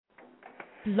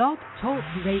Blog Talk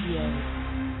Radio.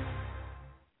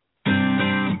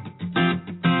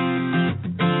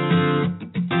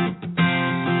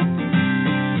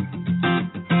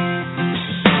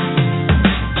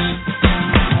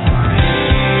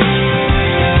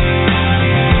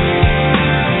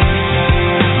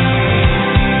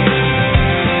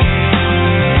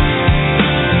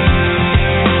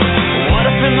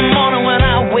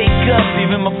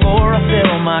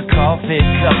 Coffee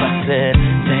cup, I said,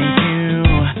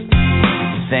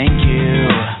 thank you.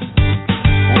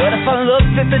 What if I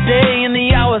looked at the day and the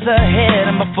hours ahead,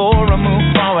 and before I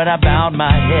moved forward, I bowed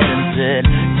my head and said,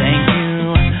 thank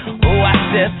you. Oh, I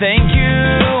said, thank you.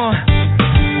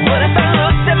 What if I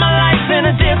looked at my life in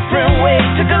a different way,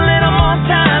 took a little more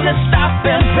time to stop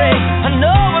and pray? I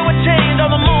know it would change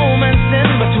all the moments in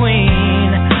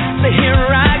between. So here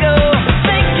I go.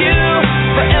 Thank you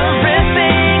for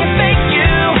everything. Thank you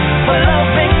for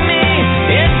loving me.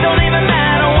 It don't even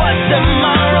matter what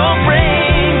tomorrow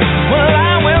brings. Well,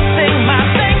 I will sing my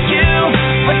thank you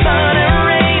for sun and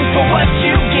rain, for what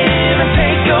you give and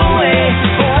take away,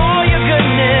 for all your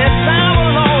goodness. I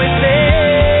will always say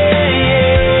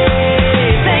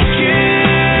thank you.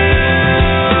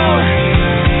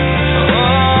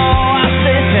 Oh, I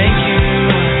say thank you.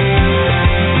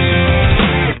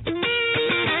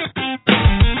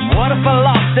 What if I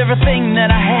lost everything that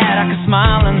I had? I could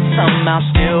smile and somehow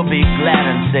still be glad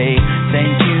and say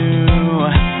thank you,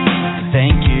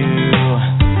 thank you.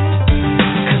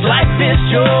 'Cause life is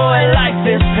joy, life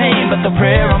is pain, but the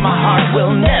prayer on my heart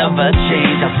will never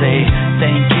change. I say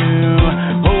thank you,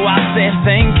 oh, I say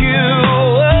thank you.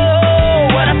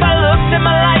 Oh, what if I looked at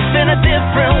my life in a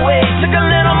different way, took a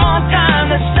little more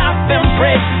time to stop and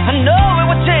pray? I know it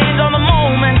would change all the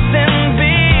moments in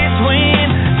between.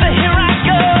 So here I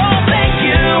go. Thank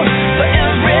you for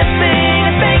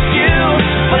everything. Thank you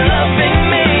for loving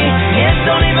me. It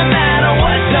don't even matter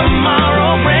what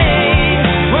tomorrow brings.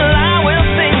 Well, I will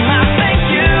sing my thank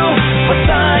you for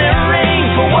sun and rain,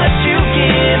 for what you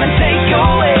give and take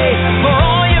away, for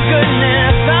all your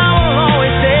goodness. I will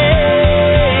always say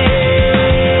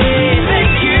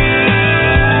thank you.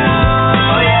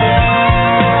 Oh, yeah.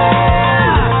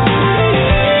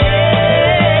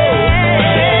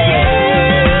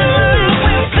 I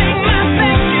will sing my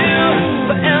thank you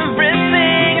for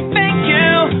everything. Thank you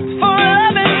for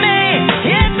loving me.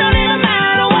 It don't even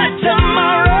matter what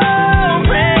tomorrow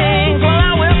brings. Well,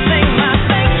 I will sing my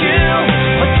thank you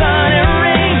for sun and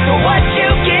rain, for what you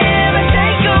give and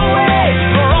take away,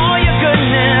 for all your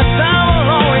goodness. I will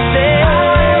always say I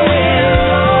will.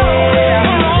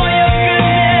 For all your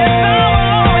goodness, I will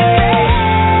always say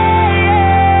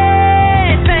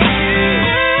thank you.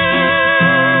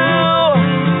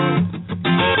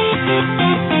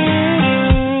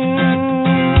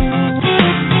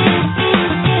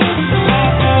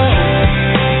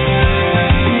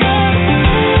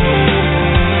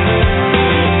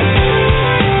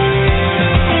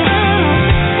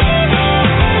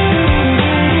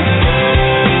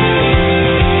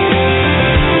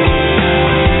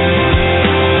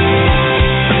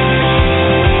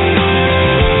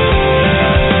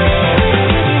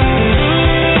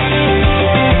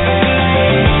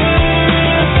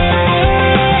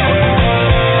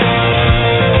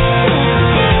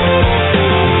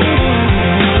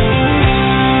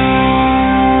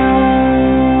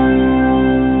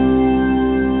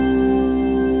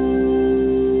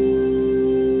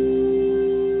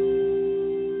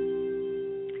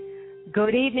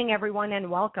 Good evening, everyone,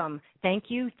 and welcome. Thank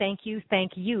you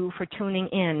for tuning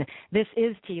in. This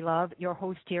is T-Love, your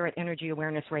host here at Energy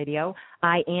Awareness Radio.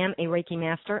 I am a Reiki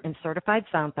Master and Certified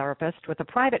Sound Therapist with a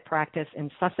private practice in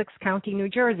Sussex County, New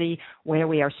Jersey, where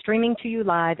we are streaming to you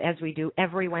live as we do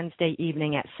every Wednesday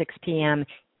evening at 6 p.m.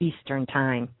 Eastern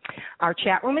Time. Our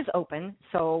chat room is open,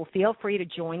 so feel free to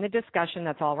join the discussion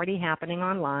that's already happening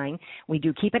online. We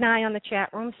do keep an eye on the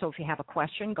chat room, so if you have a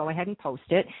question, go ahead and post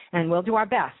it, and we'll do our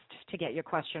best to get your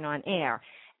question on air.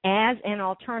 As an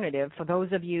alternative, for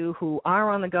those of you who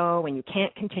are on the go and you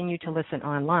can't continue to listen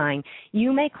online,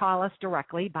 you may call us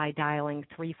directly by dialing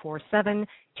 347-202-0227,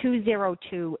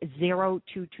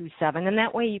 and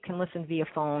that way you can listen via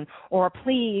phone, or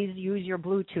please use your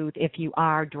Bluetooth if you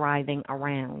are driving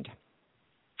around.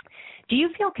 Do you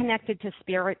feel connected to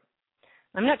spirit?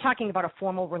 I'm not talking about a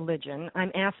formal religion.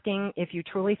 I'm asking if you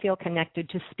truly feel connected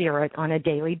to spirit on a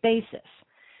daily basis.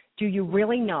 Do you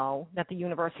really know that the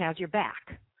universe has your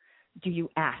back? Do you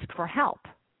ask for help?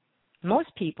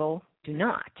 Most people do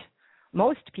not.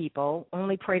 Most people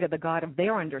only pray to the God of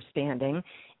their understanding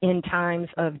in times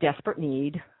of desperate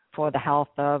need for the health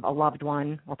of a loved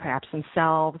one or perhaps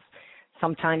themselves,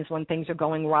 sometimes when things are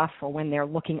going rough or when they're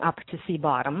looking up to see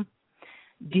bottom?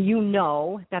 Do you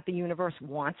know that the universe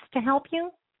wants to help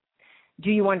you? Do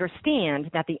you understand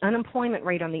that the unemployment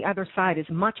rate on the other side is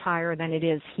much higher than it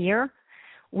is here?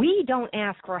 We don't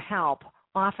ask for help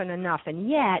often enough, and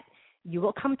yet you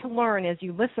will come to learn as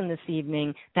you listen this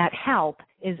evening that help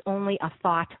is only a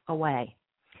thought away.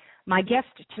 My guest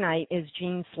tonight is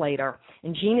Jean Slater,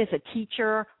 and Jean is a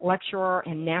teacher, lecturer,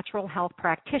 and natural health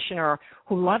practitioner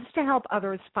who loves to help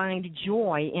others find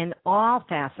joy in all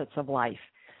facets of life.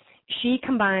 She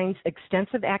combines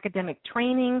extensive academic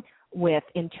training with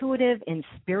intuitive and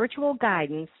spiritual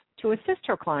guidance to assist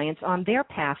her clients on their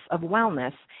paths of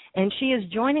wellness, and she is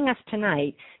joining us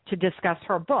tonight to discuss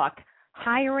her book,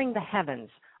 Hiring the Heavens,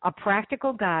 a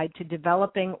practical guide to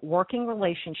developing working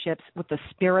relationships with the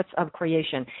spirits of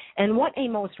creation. And what a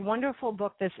most wonderful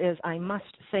book this is, I must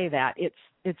say that.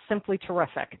 It's simply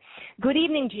terrific. Good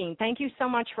evening, Jean. Thank you so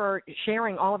much for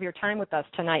sharing all of your time with us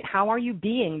tonight. How are you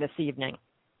being this evening?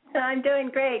 I'm doing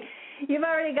great. You've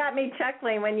already got me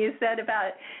chuckling when you said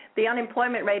about the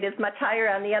unemployment rate is much higher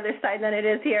on the other side than it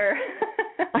is here.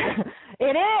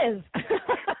 It is.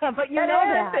 But you know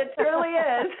that. It really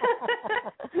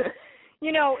is.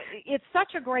 You know, it's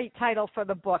such a great title for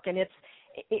the book, and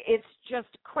it's just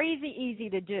crazy easy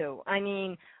to do. I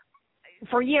mean,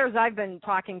 for years I've been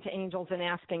talking to angels and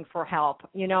asking for help,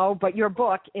 you know, but your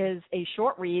book is a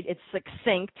short read. It's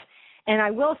succinct. And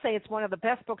I will say it's one of the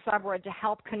best books I've read to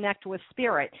help connect with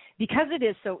spirit because it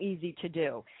is so easy to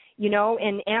do, you know,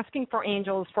 and asking for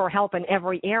angels for help in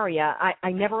every area.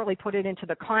 I never really put it into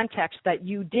the context that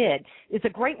you did. It's a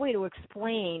great way to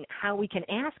explain how we can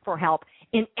ask for help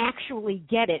and actually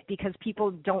get it because people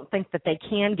don't think that they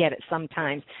can get it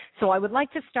sometimes. So I would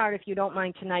like to start, if you don't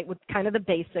mind tonight, with kind of the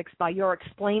basics by your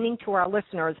explaining to our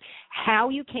listeners how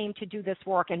you came to do this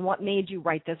work and what made you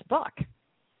write this book.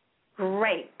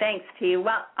 Great. Thanks, T.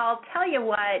 Well, I'll tell you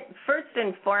what, first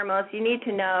and foremost, you need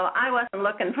to know I wasn't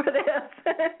looking for this.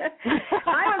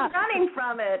 I was running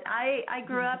from it. I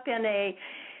grew up in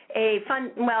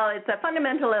it's a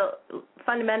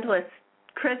fundamentalist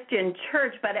Christian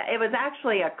church, but it was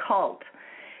actually a cult.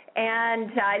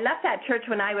 And I left that church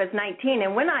when I was 19,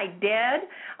 and when I did,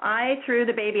 I threw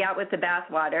the baby out with the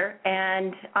bathwater,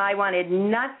 and I wanted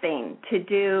nothing to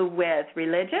do with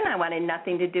religion. I wanted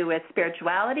nothing to do with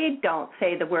spirituality. Don't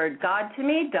say the word God to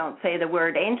me. Don't say the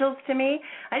word angels to me.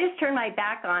 I just turned my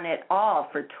back on it all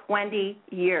for 20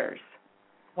 years.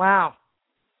 Wow.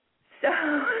 So,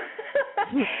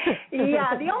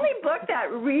 yeah, the only book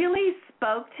that really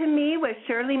spoke to me was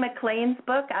Shirley MacLaine's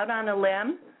book, Out on a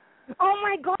Limb. Oh,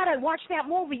 my God, I watch that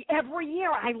movie every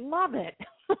year. I love it.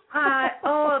 That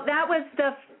was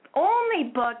the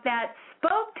only book that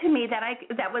spoke to me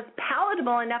that was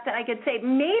palatable enough that I could say,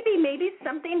 maybe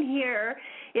something here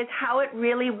is how it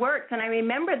really works. And I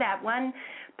remember that one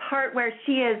part where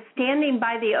she is standing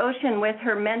by the ocean with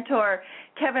her mentor,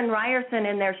 Kevin Ryerson,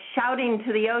 and they're shouting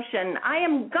to the ocean, I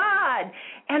am God.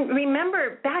 And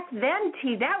remember, back then,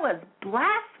 T, that was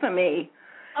blasphemy.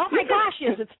 Oh, my gosh,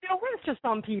 yes, it still is to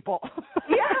some people.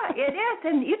 Yeah, it is,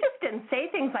 and you just didn't say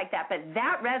things like that, but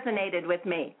that resonated with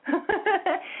me.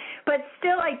 But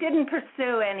still, I didn't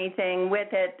pursue anything with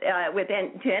it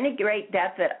to any great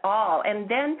depth at all. And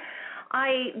then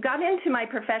I got into my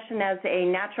profession as a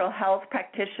natural health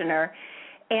practitioner,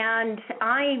 and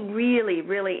I really,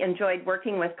 really enjoyed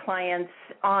working with clients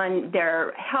on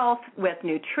their health, with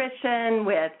nutrition,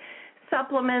 with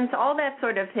supplements, all that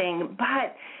sort of thing.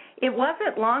 But it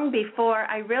wasn't long before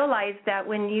I realized that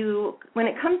when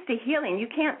it comes to healing, you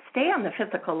can't stay on the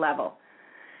physical level.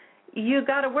 You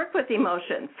got to work with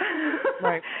emotions.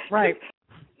 Right.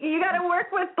 You got to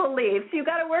work with beliefs. You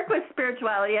got to work with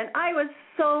spirituality. And I was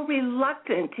so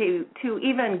reluctant to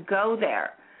even go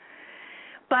there.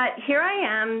 But here I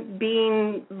am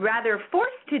being rather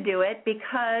forced to do it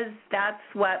because that's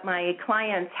what my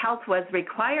client's health was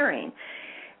requiring.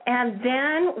 And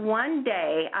then one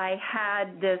day I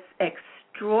had this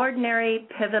extraordinary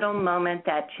pivotal moment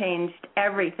that changed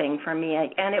everything for me.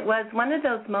 And it was one of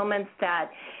those moments that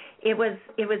it was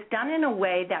done in a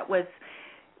way that was,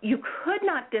 you could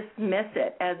not dismiss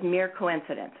it as mere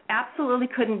coincidence. Absolutely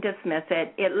couldn't dismiss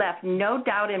it. It left no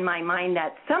doubt in my mind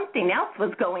that something else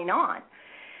was going on.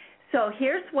 So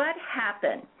here's what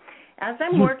happened. As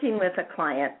I'm working with a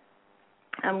client,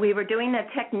 we were doing a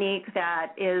technique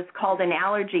that is called an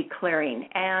allergy clearing,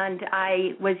 and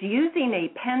I was using a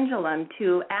pendulum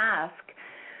to ask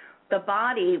the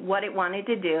body what it wanted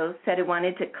to do. Said it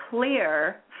wanted to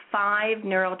clear 5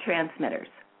 neurotransmitters.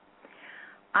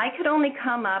 I could only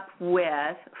come up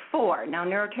with 4. Now,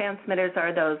 neurotransmitters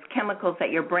are those chemicals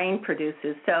that your brain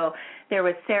produces. So there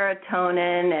was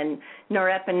serotonin and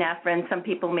norepinephrine. Some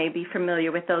people may be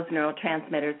familiar with those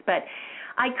neurotransmitters. But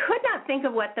I could not think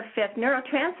of what the 5th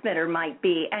neurotransmitter might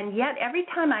be. And yet every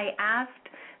time I asked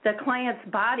the client's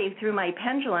body through my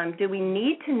pendulum, do we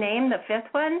need to name the 5th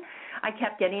one, I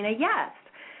kept getting a yes.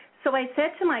 So I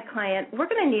said to my client, we're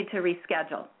going to need to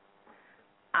reschedule.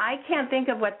 I can't think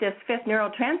of what this 5th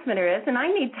neurotransmitter is, and I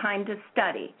need time to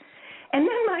study. And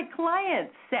then my client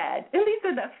said, and these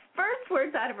are the first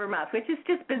words out of her mouth, which is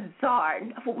just bizarre.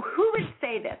 Who would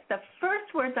say this? The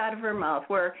first words out of her mouth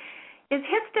were, is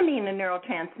histamine a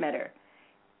neurotransmitter?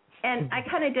 And I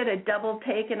kind of did a double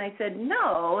take, and I said,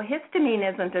 no,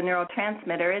 histamine isn't a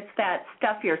neurotransmitter. It's that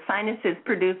stuff your sinuses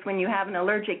produce when you have an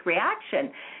allergic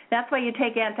reaction. That's why you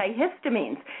take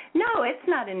antihistamines. No, it's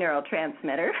not a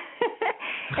neurotransmitter.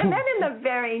 And then in the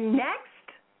very next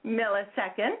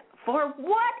millisecond, for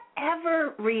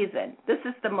whatever reason, this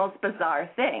is the most bizarre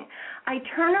thing, I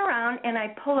turn around and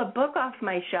I pull a book off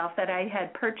my shelf that I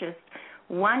had purchased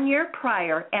 1 year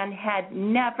prior and had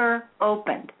never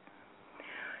opened.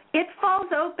 It falls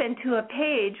open to a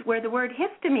page where the word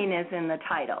histamine is in the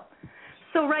title.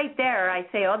 So right there I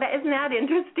say, oh, isn't that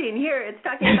interesting? Here it's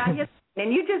talking about histamine,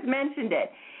 and you just mentioned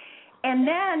it. And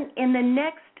then in the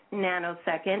next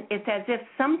nanosecond, it's as if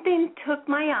something took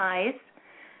my eyes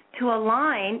to a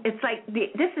line. It's like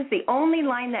this is the only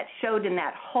line that showed in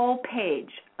that whole page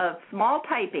of small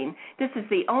typing. This is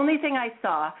the only thing I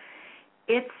saw.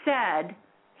 It said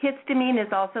histamine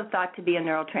is also thought to be a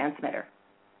neurotransmitter.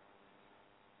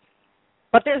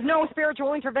 But there's no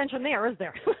spiritual intervention there, is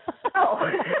there? Oh.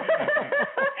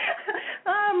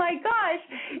 Oh, my gosh.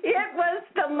 It was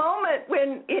the moment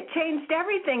when it changed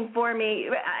everything for me.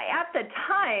 At the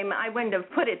time, I wouldn't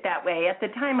have put it that way. At the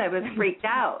time, I was freaked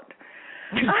out.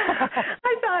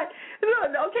 I thought,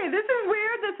 okay, this is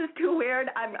weird. This is too weird.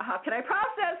 How can I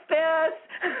process this?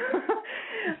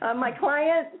 My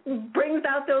client brings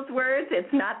out those words.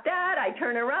 It's not that. I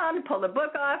turn around, pull the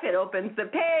book off. It opens the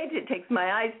page. It takes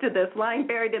my eyes to this line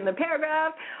buried in the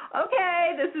paragraph.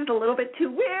 Okay, this is a little bit too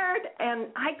weird. And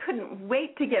I couldn't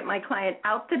wait to get my client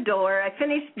out the door. I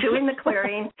finished doing the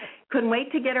clearing, couldn't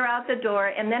wait to get her out the door.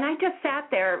 And then I just sat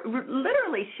there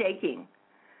literally shaking.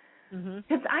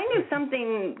 Because I knew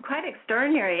something quite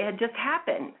extraordinary had just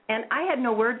happened, and I had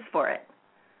no words for it.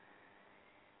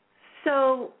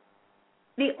 So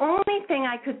the only thing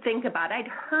I could think about, I'd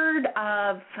heard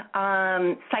of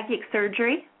psychic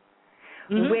surgery,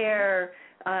 where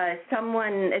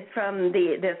someone from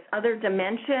this other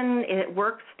dimension, it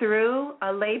works through a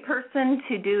layperson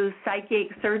to do psychic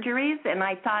surgeries, and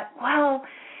I thought, well,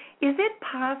 is it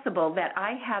possible that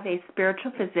I have a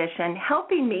spiritual physician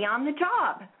helping me on the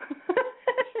job?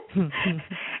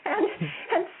 and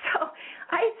so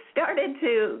I started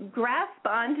to grasp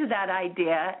onto that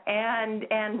idea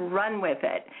and run with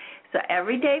it. So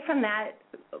every day from that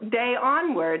day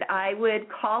onward, I would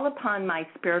call upon my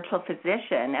spiritual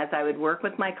physician as I would work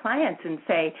with my clients and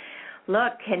say,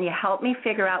 look, can you help me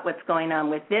figure out what's going on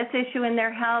with this issue in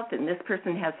their health, and this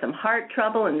person has some heart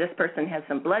trouble, and this person has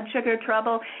some blood sugar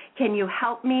trouble. Can you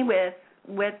help me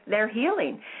with their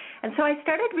healing? And so I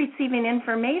started receiving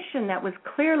information that was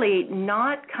clearly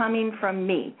not coming from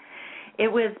me.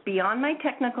 It was beyond my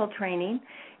technical training.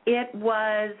 It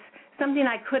was something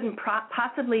I couldn't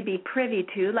possibly be privy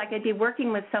to, like I'd be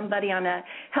working with somebody on a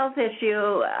health issue,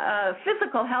 a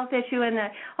physical health issue, and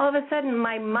all of a sudden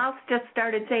my mouth just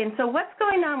started saying, so what's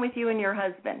going on with you and your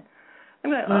husband?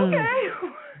 I'm like, okay,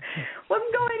 what's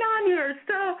going on here?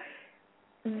 So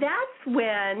that's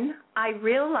when I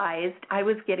realized I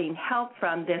was getting help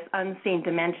from this unseen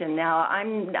dimension. Now,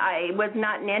 I was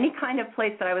not in any kind of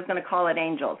place that I was going to call it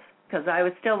angels, because I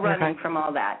was still running from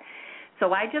all that.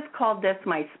 So I just called this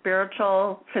my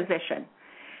spiritual physician.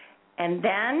 And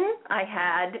then I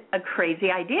had a crazy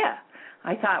idea.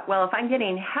 I thought, well, if I'm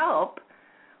getting help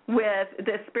with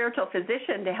this spiritual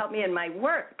physician to help me in my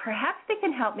work, perhaps they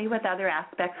can help me with other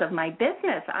aspects of my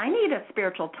business. I need a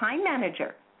spiritual time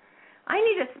manager. I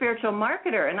need a spiritual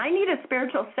marketer, and I need a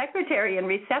spiritual secretary and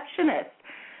receptionist.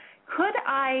 Could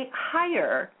I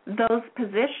hire those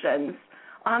positions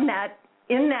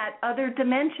in that other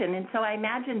dimension? And so I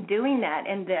imagined doing that,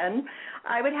 and then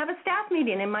I would have a staff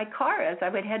meeting in my car as I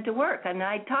would head to work, and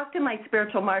I'd talk to my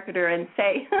spiritual marketer and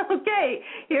say, okay,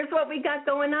 here's what we got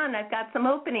going on. I've got some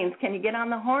openings. Can you get on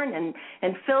the horn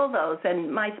and fill those?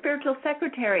 And my spiritual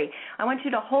secretary, I want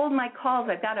you to hold my calls.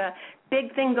 I've got a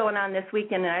big thing going on this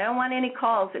weekend, and I don't want any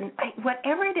calls. And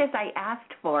whatever it is I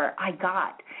asked for, I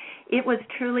got. It was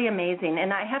truly amazing.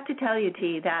 And I have to tell you,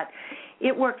 T, that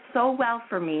it worked so well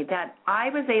for me that I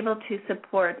was able to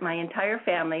support my entire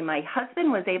family. My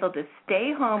husband was able to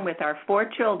stay home with our 4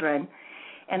 children,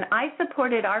 and I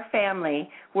supported our family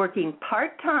working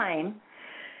part-time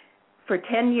for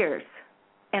 10 years.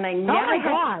 And I never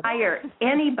had to hire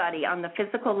anybody on the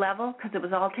physical level because it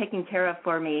was all taken care of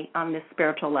for me on this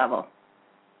spiritual level.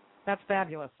 That's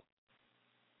fabulous.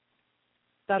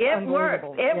 That's it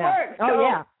worked. It worked. Oh, so,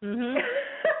 yeah.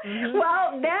 Mm-hmm.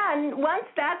 Well, then, once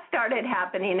that started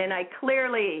happening, and I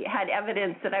clearly had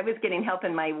evidence that I was getting help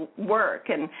in my work,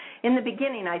 and in the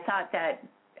beginning I thought that,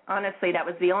 honestly, that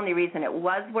was the only reason it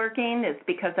was working, is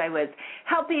because I was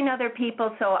helping other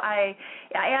people. So I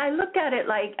looked at it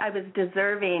like I was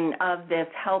deserving of this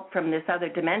help from this other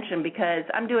dimension because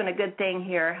I'm doing a good thing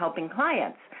here helping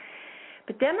clients.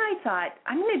 But then I thought,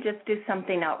 I'm going to just do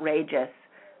something outrageous.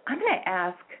 I'm going to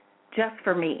ask just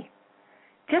for me,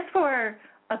 just for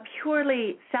a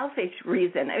purely selfish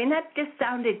reason. I mean, that just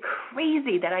sounded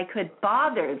crazy that I could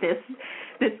bother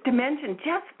this dimension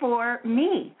just for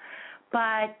me.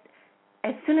 But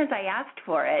as soon as I asked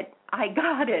for it, I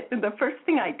got it. And the first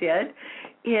thing I did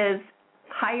is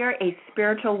hire a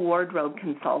spiritual wardrobe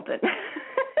consultant.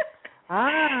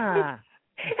 Ah.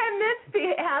 And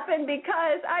this happened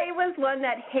because I was one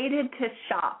that hated to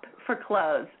shop for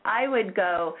clothes. I would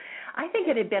go, I think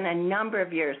it had been a number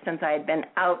of years since I had been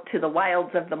out to the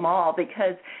wilds of the mall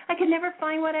because I could never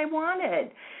find what I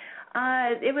wanted.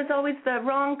 It was always the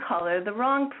wrong color, the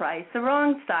wrong price, the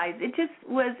wrong size. It just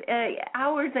was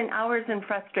hours and hours in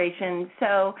frustration.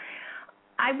 So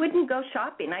I wouldn't go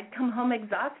shopping. I'd come home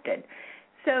exhausted.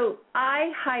 So I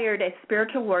hired a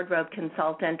spiritual wardrobe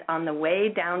consultant on the way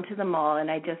down to the mall, and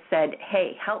I just said,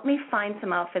 hey, help me find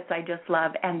some outfits I just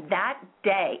love. And that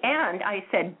day, and I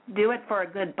said, do it for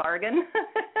a good bargain.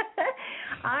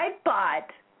 I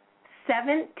bought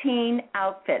 17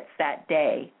 outfits that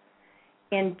day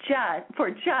for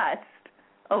just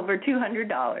over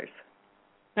 $200.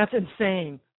 That's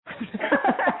insane.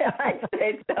 I'd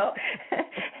say so.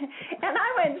 And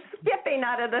I went skipping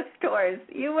out of the stores.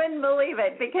 You wouldn't believe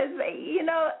it because,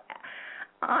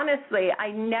 honestly,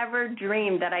 I never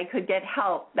dreamed that I could get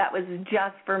help that was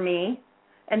just for me.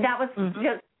 And that was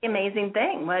just the amazing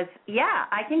thing was,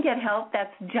 I can get help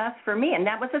that's just for me. And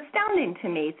that was astounding to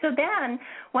me. So then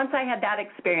once I had that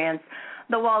experience,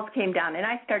 the walls came down and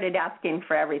I started asking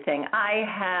for everything. I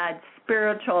had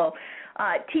spiritual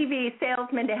TV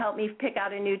salesmen to help me pick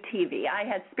out a new TV. I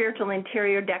had spiritual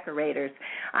interior decorators.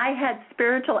 I had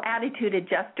spiritual attitude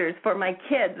adjusters for my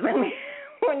kids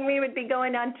when we would be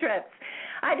going on trips.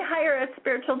 I'd hire a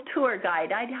spiritual tour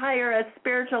guide. I'd hire a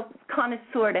spiritual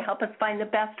connoisseur to help us find the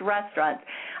best restaurants.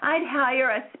 I'd hire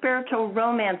a spiritual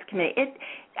romance committee.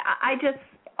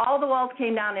 All the walls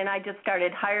came down, and I just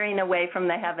started hiring away from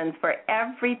the heavens for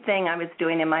everything I was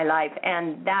doing in my life,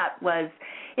 and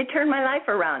it turned my life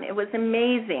around. It was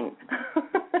amazing.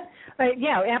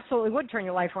 Yeah, absolutely would turn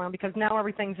your life around because now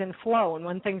everything's in flow, and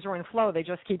when things are in flow, they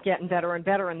just keep getting better and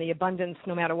better, and the abundance,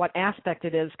 no matter what aspect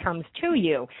it is, comes to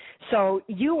you. So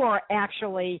you are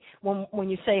actually, when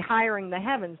you say hiring the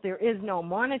heavens, there is no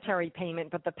monetary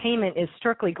payment, but the payment is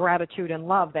strictly gratitude and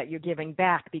love that you're giving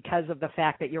back because of the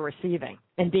fact that you're receiving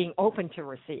and being open to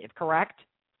receive, correct?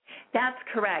 That's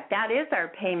correct. That is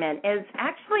our payment, is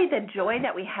actually the joy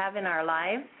that we have in our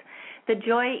lives, the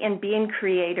joy in being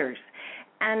creators.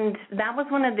 And that was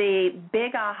one of the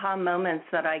big aha moments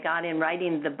that I got in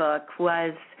writing the book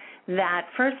was that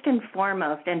first and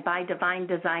foremost, and by divine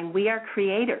design, we are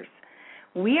creators.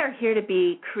 We are here to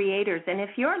be creators. And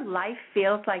if your life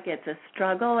feels like it's a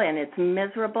struggle and it's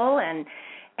miserable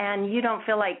and you don't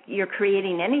feel like you're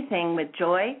creating anything with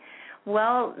joy,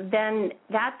 well, then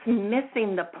that's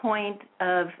missing the point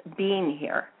of being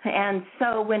here. And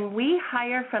so when we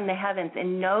hire from the heavens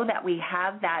and know that we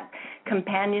have that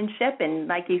companionship, and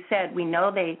like you said, we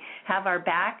know they have our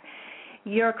back,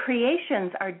 your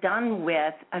creations are done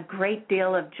with a great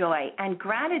deal of joy and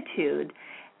gratitude.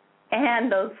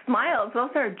 And those smiles,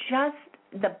 those are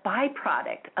just the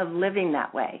byproduct of living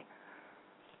that way.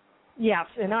 Yes,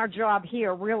 and our job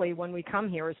here really when we come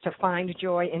here is to find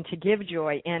joy and to give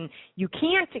joy. And you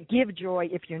can't give joy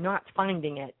if you're not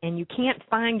finding it, and you can't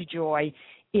find joy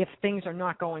if things are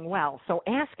not going well. So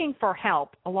asking for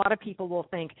help, a lot of people will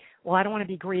think, well, I don't want to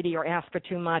be greedy or ask for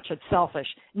too much. It's selfish.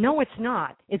 No, it's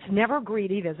not. It's never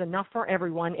greedy. There's enough for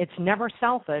everyone. It's never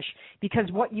selfish because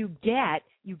what you get,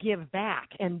 you give back,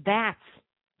 and that's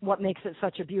what makes it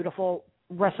such a beautiful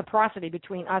reciprocity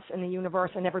between us and the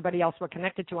universe and everybody else we're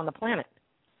connected to on the planet.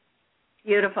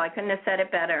 Beautiful. I couldn't have said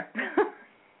it better.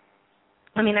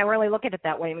 I mean, I really look at it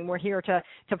that way. I mean, we're here to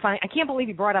find. I can't believe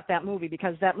you brought up that movie,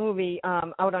 because that movie,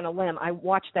 Out on a Limb, I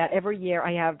watch that every year.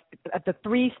 I have the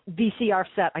 3 VCR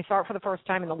set. I saw it for the first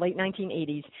time in the late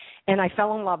 1980s, and I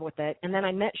fell in love with it. And then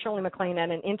I met Shirley MacLaine at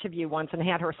an interview once and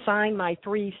had her sign my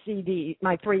 3 CDs,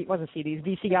 wasn't CDs,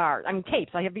 VCR. I mean,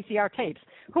 tapes. I have VCR tapes.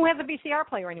 Who has a VCR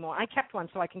player anymore? I kept one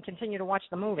so I can continue to watch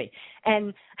the movie.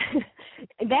 And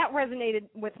that resonated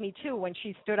with me, too, when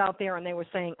she stood out there and they were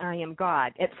saying, I am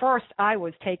God. At first, I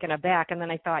was taken aback, and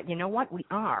then I thought, you know what, we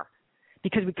are,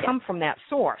 because we come from that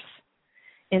source.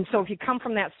 And so if you come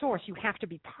from that source, you have to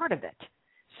be part of it.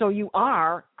 So you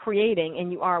are creating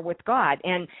and you are with God.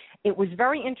 And it was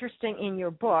very interesting in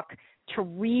your book to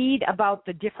read about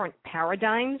the different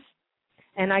paradigms,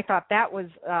 and I thought that was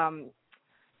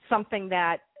something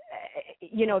that,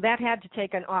 that had to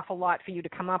take an awful lot for you to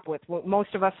come up with.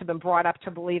 Most of us have been brought up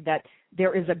to believe that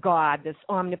there is a God, this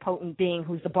omnipotent being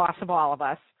who's the boss of all of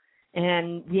us,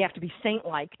 and we have to be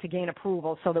saint-like to gain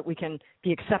approval so that we can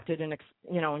be accepted and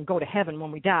go to heaven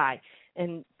when we die.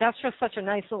 And that's just such a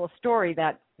nice little story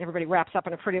that everybody wraps up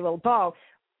in a pretty little bow.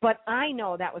 But I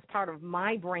know that was part of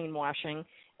my brainwashing,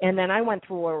 and then I went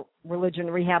through a religion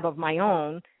rehab of my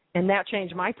own, and that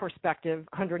changed my perspective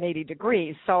 180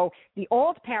 degrees. So the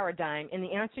old paradigm and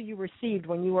the answer you received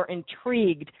when you were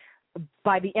intrigued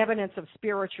by the evidence of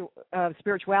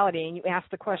spirituality, and you asked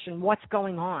the question, what's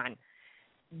going on?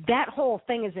 That whole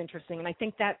thing is interesting, and I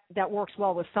think that works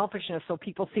well with selfishness, so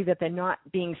people see that they're not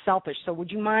being selfish. So would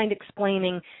you mind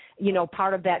explaining,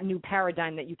 part of that new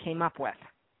paradigm that you came up with?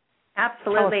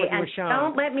 Absolutely, and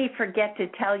don't let me forget to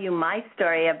tell you my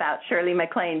story about Shirley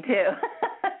MacLaine, too.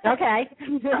 Okay.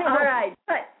 All right,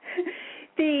 but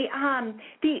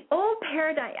the old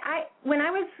paradigm. When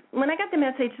I got the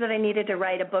message that I needed to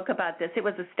write a book about this, it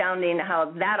was astounding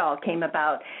how that all came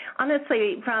about.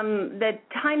 Honestly, from the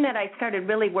time that I started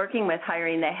really working with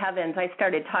Hiring the Heavens, I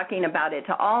started talking about it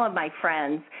to all of my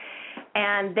friends,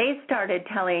 and they started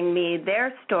telling me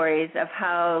their stories of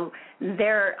how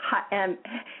their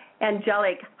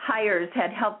angelic hires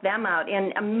had helped them out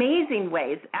in amazing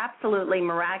ways, absolutely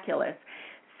miraculous.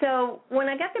 So when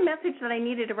I got the message that I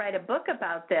needed to write a book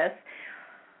about this,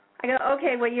 I go,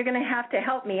 okay, well, you're going to have to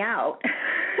help me out.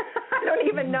 I don't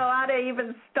even know how to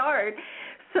even start.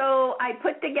 So I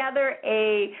put together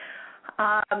a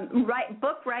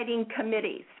book writing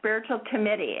committee, spiritual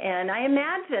committee, and I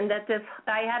imagined that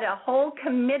I had a whole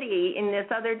committee in this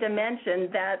other dimension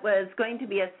that was going to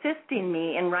be assisting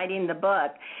me in writing the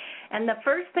book. And the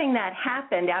first thing that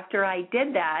happened after I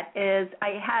did that is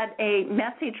I had a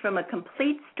message from a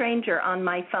complete stranger on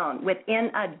my phone within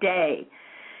a day.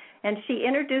 And she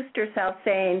introduced herself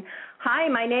saying, hi,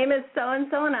 my name is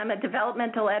so-and-so, and I'm a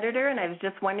developmental editor, and I was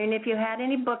just wondering if you had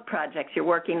any book projects you're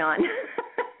working on.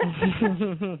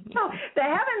 So the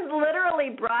heavens literally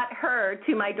brought her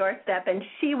to my doorstep, and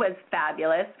she was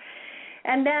fabulous.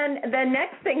 And then the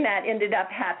next thing that ended up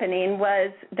happening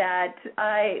was that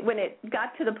when it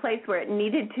got to the place where it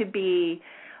needed to be,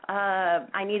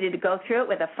 I needed to go through it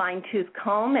with a fine-tooth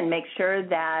comb and make sure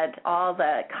that all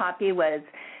the copy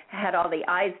had all the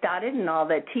I's dotted and all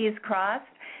the T's crossed.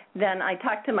 Then I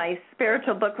talked to my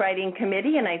spiritual book writing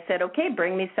committee, and I said, okay,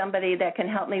 bring me somebody that can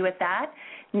help me with that.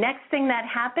 Next thing that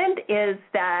happened is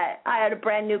that I had a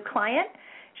brand new client.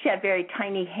 She had very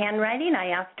tiny handwriting. I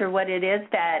asked her what it is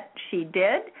that she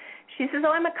did. She says,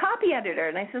 oh, I'm a copy editor.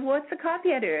 And I said, well, what's a copy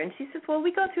editor? And she says, well,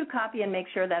 we go through copy and make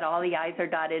sure that all the I's are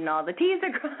dotted and all the T's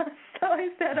are crossed. So I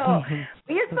said, oh,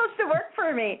 you're supposed to work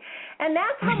for me. And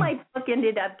that's how my book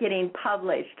ended up getting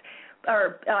published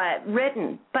or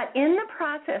written. But in the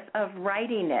process of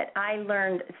writing it, I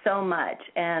learned so much.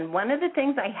 And one of the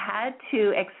things I had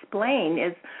to explain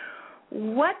is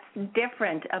what's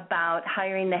different about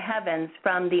Hiring the Heavens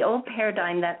from the old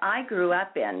paradigm that I grew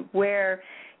up in, where,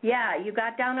 yeah, you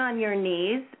got down on your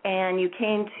knees and you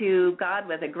came to God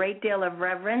with a great deal of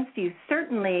reverence. You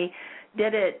certainly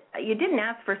did it. You didn't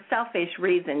ask for selfish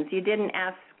reasons. You didn't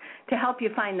ask to help you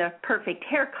find the perfect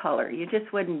hair color. You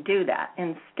just wouldn't do that.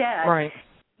 Instead, right.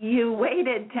 You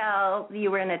waited till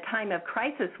you were in a time of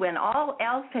crisis when all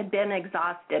else had been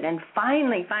exhausted, and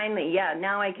finally, yeah,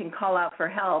 now I can call out for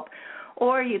help.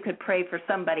 Or you could pray for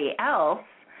somebody else,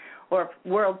 or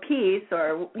world peace,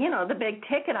 or, the big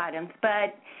ticket items.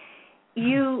 But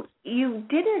you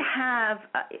didn't have,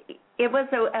 it was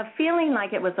a feeling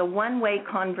like it was a one-way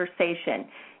conversation.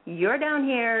 You're down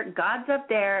here, God's up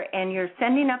there, and you're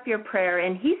sending up your prayer,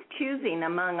 and he's choosing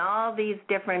among all these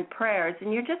different prayers,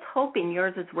 and you're just hoping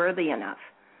yours is worthy enough.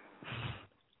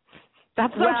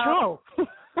 That's so true.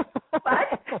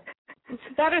 What?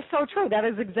 That is so true. That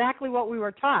is exactly what we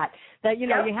were taught, that, you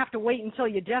know, Yep. you have to wait until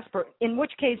you're desperate, in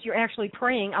which case you're actually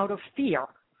praying out of fear.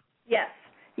 Yes.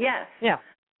 Yeah.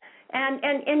 And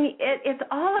it's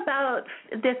all about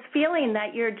this feeling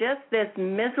that you're just this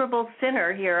miserable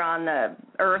sinner here on the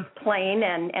earth plane,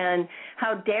 and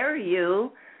how dare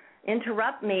you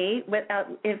interrupt me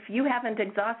if you haven't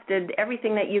exhausted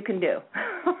everything that you can do.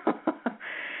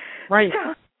 Right.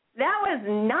 So that was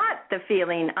not the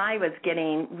feeling I was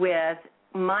getting with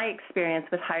my experience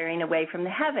with hiring away from the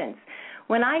heavens.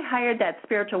 When I hired that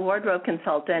spiritual wardrobe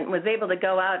consultant and was able to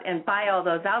go out and buy all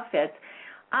those outfits,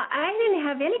 I didn't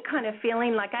have any kind of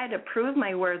feeling like I had to prove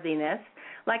my worthiness,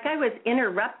 like I was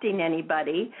interrupting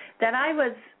anybody, that I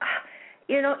was,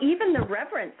 you know, even the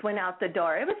reverence went out the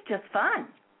door. It was just fun.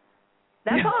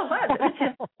 That's all it was. It was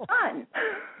just fun.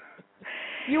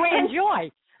 You enjoy.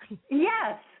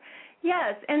 Yes.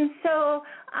 And so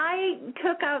I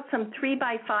took out some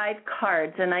 3x5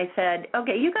 cards and I said,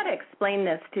 okay, you got to explain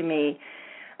this to me.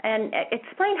 And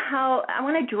explain how, I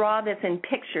want to draw this in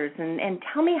pictures and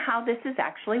tell me how this is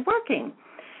actually working.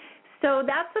 So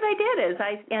that's what I did,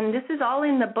 and this is all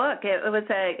in the book. It was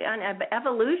an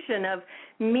evolution of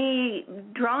me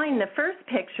drawing the first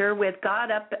picture with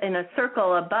God up in a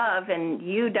circle above and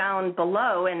you down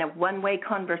below in a one-way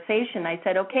conversation. I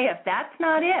said, okay, if that's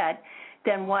not it,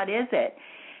 then what is it?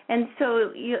 And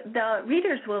so the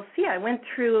readers will see I went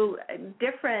through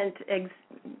different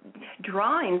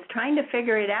drawings trying to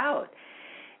figure it out.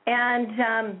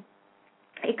 And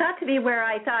it got to be where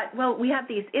I thought, well, we have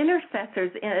these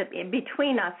intercessors in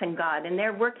between us and God, and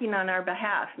they're working on our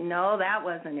behalf. No, that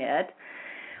wasn't it.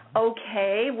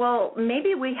 Okay, well,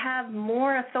 maybe we have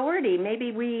more authority.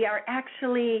 Maybe we are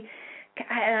actually,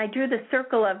 and I drew the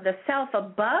circle of the self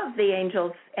above the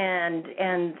angels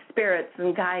and spirits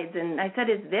and guides, and I said,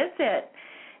 is this it?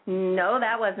 No,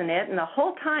 that wasn't it. And the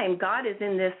whole time, God is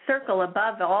in this circle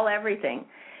above everything.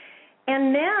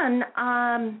 And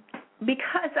then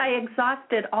because I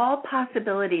exhausted all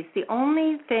possibilities, the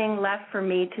only thing left for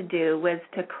me to do was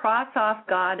to cross off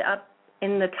God up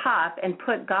in the top and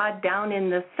put God down in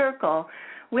the circle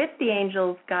with the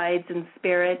angels, guides, and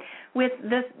spirit, with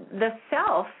the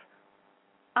self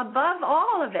above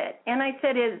all of it. And I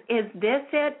said, is this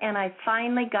it? And I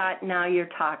finally got, now you're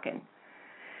talking.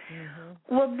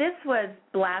 Mm-hmm. Well, this was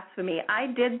blasphemy. I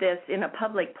did this in a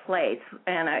public place,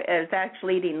 and I was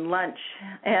actually eating lunch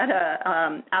at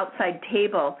a outside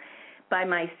table by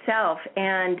myself,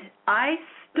 and I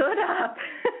stood up,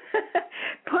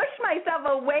 pushed myself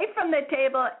away from the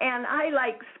table, and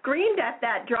I screamed at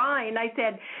that drawing. I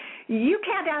said, you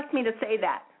can't ask me to say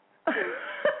that.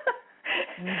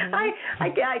 Mm-hmm.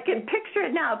 I can picture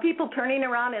it now, people turning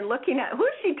around and looking at,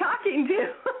 who's she talking to?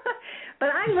 But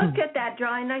I looked at that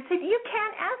drawing and I said, you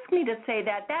can't ask me to say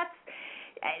that.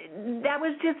 That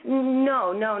was just,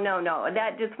 no.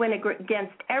 That just went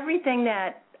against everything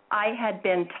that I had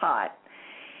been taught.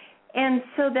 And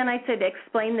so then I said,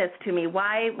 explain this to me.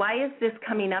 Why is this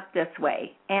coming up this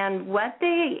way? And what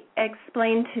they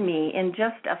explained to me in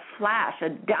just a flash, a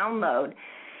download,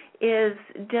 is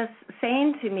just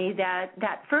saying to me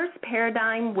that first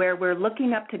paradigm where we're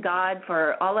looking up to God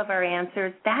for all of our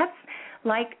answers, that's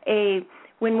like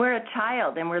when we're a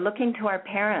child and we're looking to our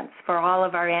parents for all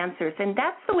of our answers. And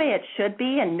that's the way it should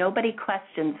be, and nobody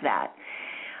questions that.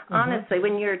 Mm-hmm. Honestly,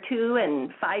 when you're 2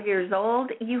 and 5 years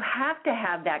old, you have to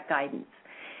have that guidance.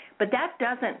 But that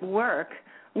doesn't work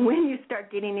when you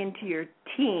start getting into your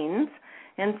teens,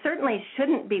 and certainly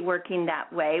shouldn't be working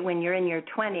that way when you're in your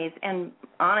 20s. And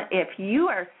if you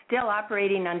are still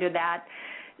operating under that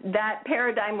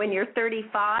paradigm when you're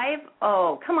 35,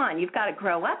 oh, come on, you've got to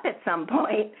grow up at some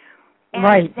point. And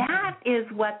right. That is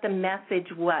what the message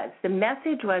was. The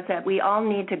message was that we all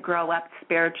need to grow up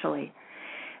spiritually,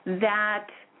 that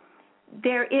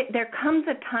there comes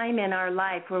a time in our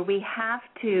life where we have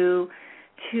to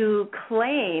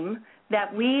claim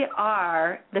that we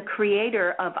are the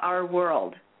creator of our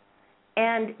world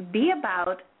and be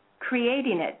about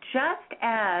creating it. Just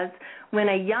as when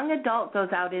a young adult goes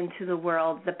out into the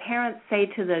world, the parents say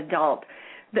to the adult,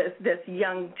 this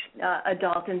young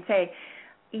adult, and say,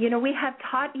 we have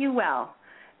taught you well.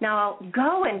 Now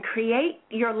go and create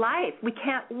your life. We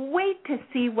can't wait to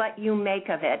see what you make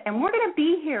of it. And we're going to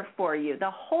be here for you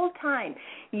the whole time.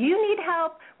 You need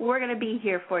help, we're going to be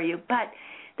here for you. But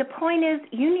the point is,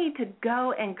 you need to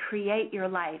go and create your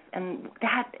life, and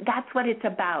that's what it's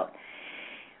about.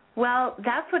 Well,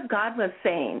 that's what God was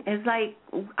saying. It's like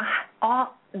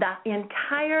the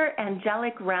entire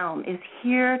angelic realm is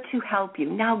here to help you.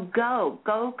 Now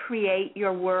go create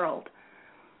your world.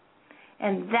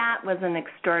 And that was an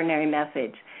extraordinary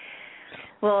message.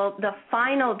 Well, the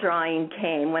final drawing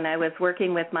came when I was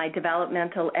working with my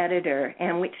developmental editor,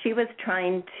 and she was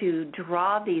trying to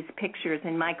draw these pictures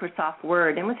in Microsoft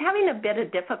Word and was having a bit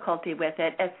of difficulty with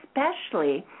it,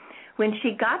 especially when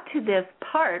she got to this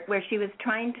part where she was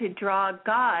trying to draw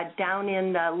God down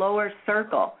in the lower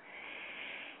circle.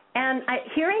 And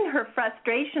hearing her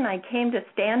frustration, I came to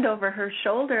stand over her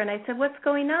shoulder, and I said, "What's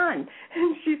going on?"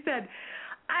 And she said,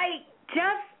 "I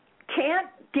just can't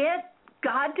get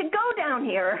God to go down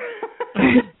here."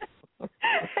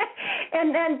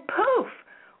 And then poof,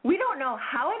 we don't know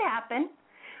how it happened.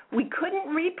 We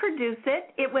couldn't reproduce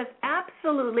it. It was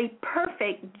absolutely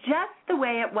perfect just the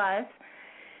way it was.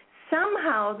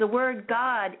 Somehow the word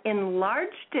God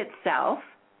enlarged itself,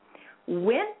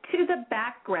 went to the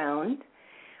background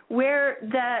where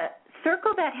the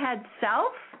circle that had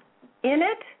self in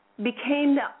it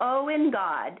became the O in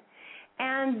God.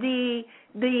 And the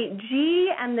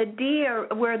G and the D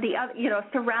were the other,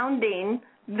 surrounding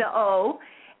the O,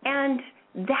 and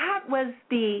that was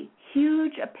the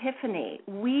huge epiphany.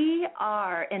 We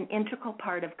are an integral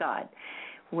part of God.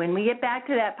 When we get back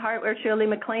to that part where Shirley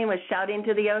MacLaine was shouting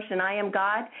to the ocean, "I am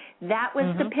God," that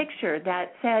was the picture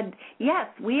that said, yes,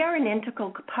 we are an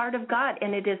integral part of God,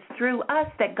 and it is through us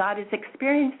that God is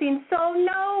experiencing. So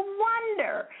no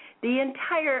wonder the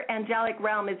entire angelic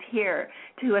realm is here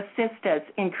to assist us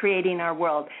in creating our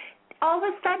world. All of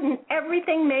a sudden,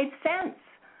 everything made sense.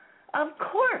 Of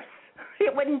course.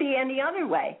 It wouldn't be any other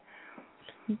way.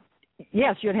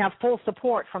 Yes, you'd have full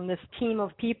support from this team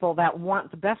of people that want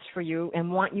the best for you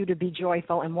and want you to be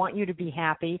joyful and want you to be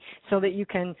happy so that you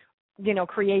can,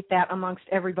 create that amongst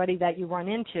everybody that you run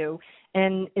into.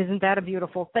 And isn't that a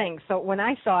beautiful thing? So when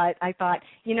I saw it, I thought,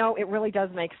 it really does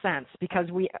make sense because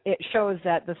it shows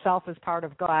that the self is part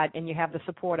of God and you have the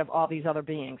support of all these other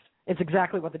beings. It's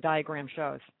exactly what the diagram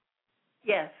shows.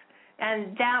 Yes,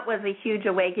 and that was a huge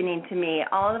awakening to me.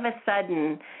 All of a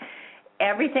sudden,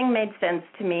 everything made sense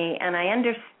to me, and I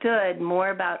understood more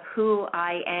about who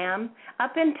I am.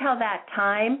 Up until that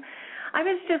time, I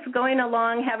was just going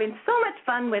along having so much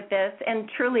fun with this, and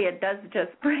truly it does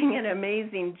just bring an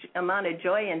amazing amount of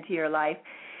joy into your life.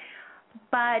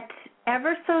 But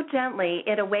ever so gently,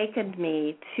 it awakened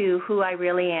me to who I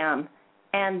really am,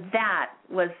 and that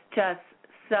was just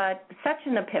such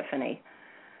an epiphany.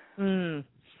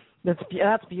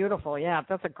 That's beautiful. Yeah,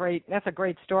 that's a great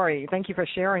story. Thank you for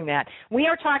sharing that. We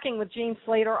are talking with Jean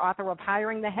Slater, author of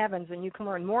Hiring the Heavens, and you can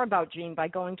learn more about Jean by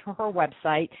going to her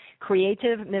website,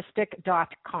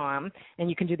 creativemystic.com, and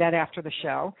you can do that after the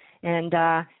show. And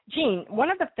Jean,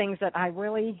 one of the things that I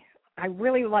really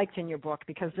liked in your book,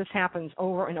 because this happens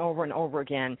over and over and over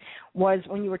again, was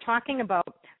when you were talking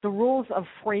about the rules of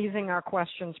phrasing our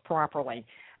questions properly.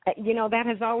 That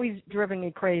has always driven me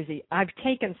crazy. I've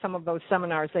taken some of those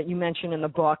seminars that you mentioned in the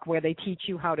book where they teach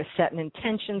you how to set an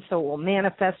intention so it will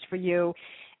manifest for you.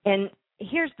 And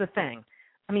here's the thing.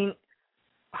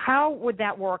 How would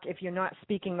that work if you're not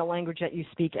speaking the language that you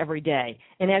speak every day?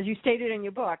 And as you stated in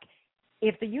your book,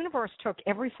 if the universe took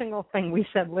every single thing we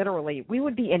said literally, we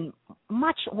would be in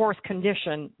much worse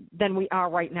condition than we are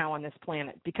right now on this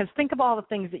planet. Because think of all the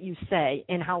things that you say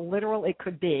and how literal it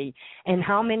could be and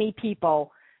how many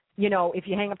people, if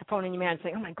you hang up the phone in your man and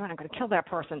say, "Oh, my God, I'm going to kill that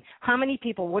person," how many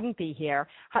people wouldn't be here?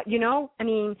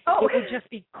 It would just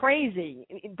be crazy.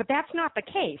 But that's not the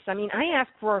case. I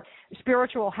ask for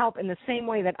spiritual help in the same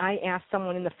way that I ask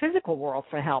someone in the physical world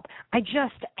for help. I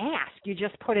just ask. You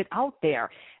just put it out there.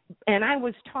 And I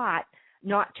was taught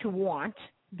not to want,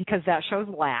 because that shows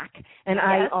lack, and yes.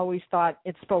 I always thought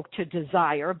it spoke to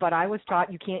desire, but I was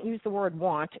taught you can't use the word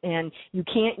want, and you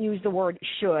can't use the word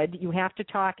should. You have to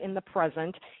talk in the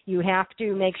present. You have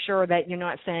to make sure that you're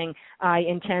not saying, "I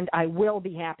intend, I will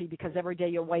be happy," because every day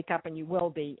you'll wake up and you will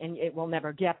be, and it will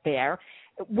never get there,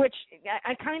 which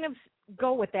I kind of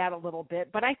go with that a little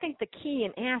bit, but I think the key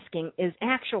in asking is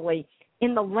actually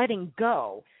in the letting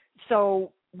go.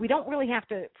 So we don't really have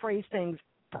to phrase things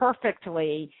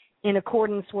perfectly in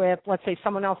accordance with, let's say,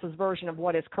 someone else's version of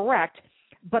what is correct,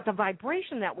 but the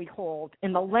vibration that we hold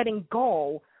and the letting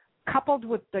go, coupled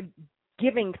with the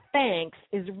giving thanks,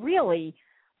 is really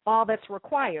all that's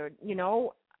required.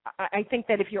 I think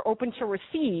that if you're open to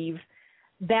receive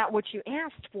that which you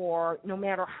asked for, no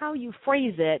matter how you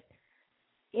phrase it,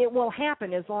 it will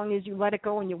happen as long as you let it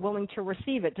go and you're willing to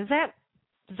receive it. Does that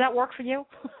work for you?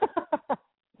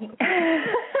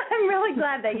 I'm really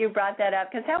glad that you brought that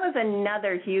up, because that was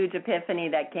another huge epiphany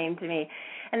that came to me.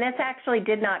 And this actually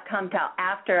did not come till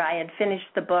after I had finished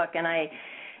the book, and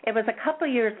it was a couple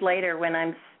years later when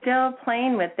I'm still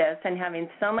playing with this and having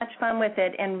so much fun with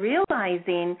it and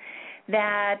realizing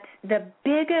that the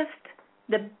biggest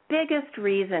the biggest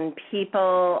reason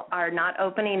people are not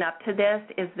opening up to this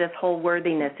is this whole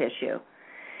worthiness issue.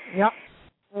 Yep.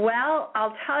 Well,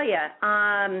 I'll tell you,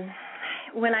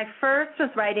 when I first was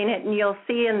writing it, and you'll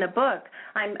see in the book,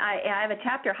 I have a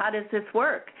chapter, How Does This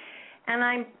Work? And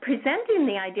I'm presenting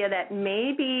the idea that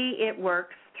maybe it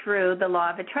works through the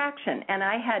law of attraction. And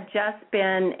I had just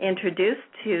been introduced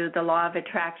to the law of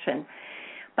attraction.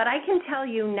 But I can tell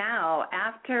you now,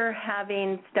 after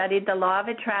having studied the law of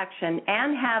attraction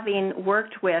and having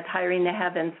worked with Hiring the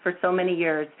Heavens for so many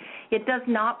years, it does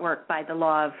not work by the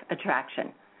law of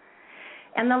attraction.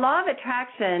 And the law of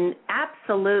attraction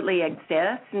absolutely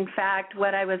exists. In fact,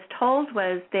 what I was told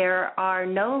was there are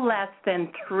no less than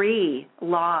 3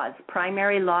 laws,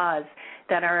 primary laws,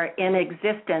 that are in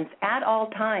existence at all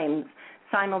times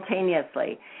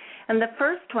simultaneously. And the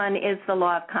first one is the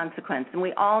law of consequence, and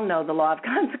we all know the law of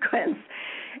consequence.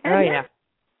 And yeah.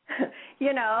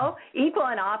 You know, equal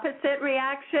and opposite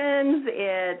reactions.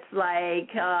 It's like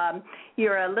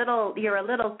you're a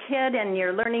little kid and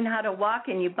you're learning how to walk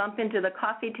and you bump into the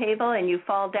coffee table and you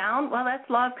fall down. Well, that's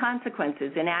law of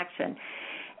consequences in action.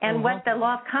 And what the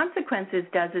law of consequences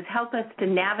does is help us to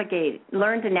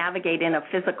learn to navigate in a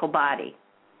physical body.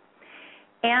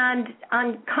 And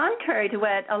on contrary to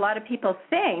what a lot of people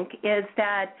think is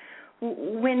that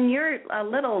when you're a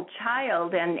little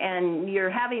child and you're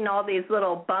having all these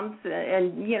little bumps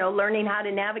and, you know, learning how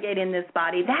to navigate in this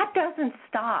body, that doesn't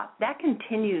stop. That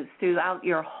continues throughout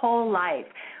your whole life.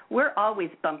 We're always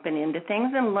bumping into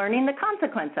things and learning the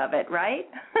consequence of it, right?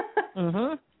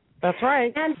 That's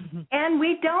right. And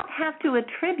we don't have to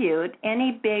attribute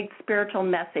any big spiritual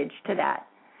message to that.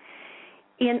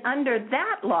 Under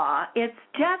that law, it's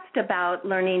just about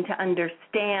learning to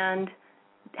understand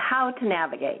how to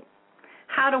navigate,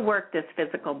 how to work this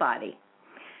physical body.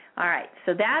 All right,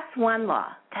 so that's one law.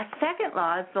 That second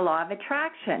law is the law of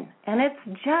attraction, and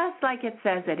it's just like it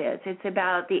says it is. It's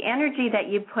about the energy that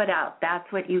you put out. That's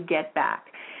what you get back.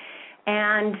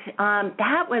 And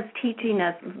that was teaching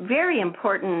us very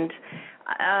important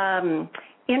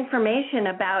information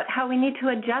about how we need to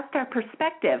adjust our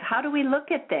perspective. How do we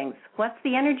look at things? What's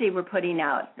the energy we're putting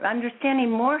out? Understanding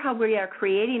more how we are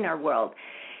creating our world.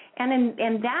 And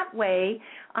in that way,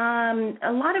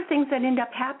 a lot of things that end up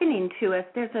happening to us,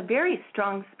 there's a very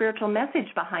strong spiritual message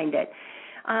behind it.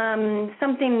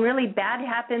 Something really bad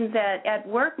happens at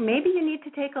work, maybe you need to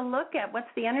take a look at what's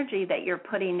the energy that you're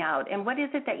putting out and what is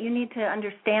it that you need to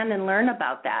understand and learn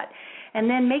about that. And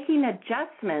then making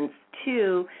adjustments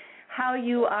to how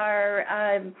you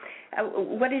are,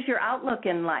 what is your outlook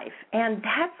in life. And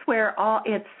that's where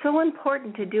it's so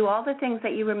important to do all the things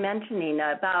that you were mentioning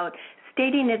about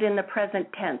stating it in the present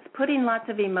tense, putting lots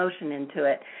of emotion into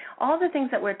it, all the things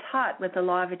that we're taught with the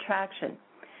law of attraction.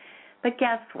 But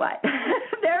guess what?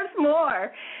 There's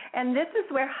more. And this is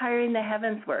where Hiring the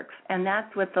Heavens works, and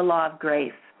that's with the law of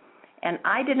grace. And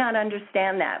I did not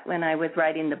understand that when I was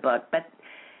writing the book, but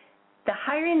the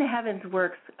Hiring the Heavens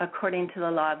works according to the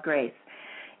law of grace.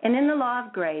 And in the law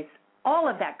of grace, all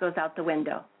of that goes out the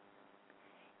window.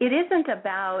 It isn't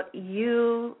about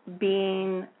you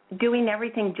doing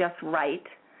everything just right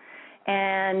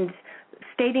and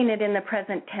stating it in the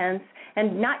present tense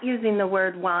and not using the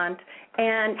word want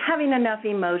and having enough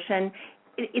emotion.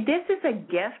 This is a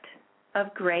gift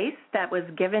of grace that was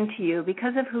given to you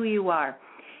because of who you are.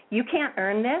 You can't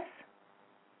earn this.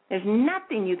 There's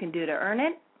nothing you can do to earn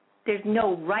it. There's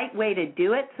no right way to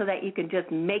do it so that you can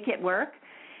just make it work.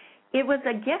 It was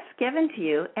a gift given to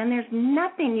you, and there's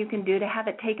nothing you can do to have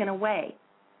it taken away.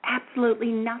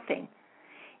 Absolutely nothing.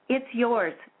 It's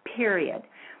yours, period.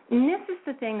 And this is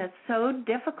the thing that's so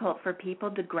difficult for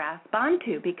people to grasp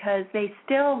onto because they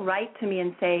still write to me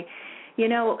and say, you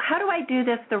know, how do I do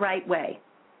this the right way?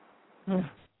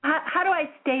 How do I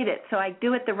state it so I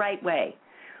do it the right way?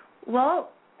 Well,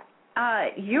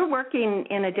 you're working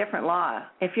in a different law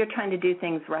if you're trying to do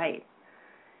things right.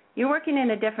 You're working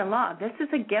in a different law. This is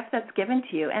a gift that's given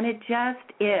to you, and it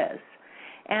just is.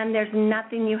 And there's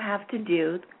nothing you have to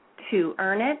do to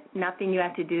earn it, nothing you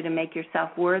have to do to make yourself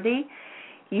worthy.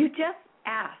 You just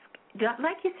ask.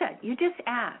 Like you said, you just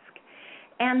ask.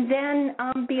 And then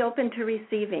be open to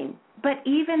receiving. But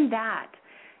even that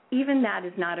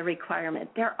is not a requirement.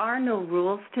 There are no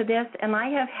rules to this, and I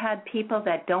have had people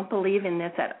that don't believe in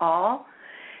this at all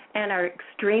and are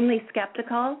extremely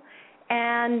skeptical,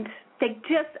 and they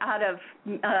just out of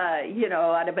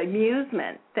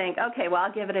amusement think, okay, well,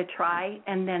 I'll give it a try,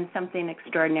 and then something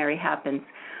extraordinary happens.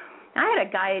 I had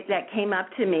a guy that came up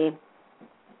to me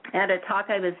at a talk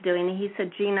I was doing, and he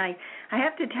said, Jean, I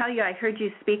have to tell you, I heard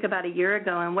you speak about a year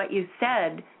ago, and what you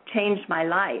said changed my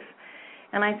life.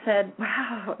 And I said,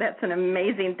 wow, that's an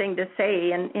amazing thing to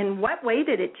say. And in what way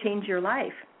did it change your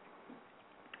life?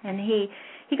 And he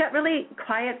got really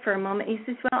quiet for a moment. He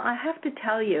says, well, I have to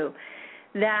tell you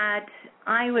that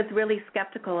I was really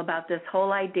skeptical about this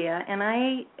whole idea, and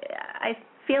I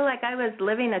feel like I was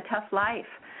living a tough life.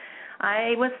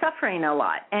 I was suffering a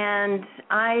lot, and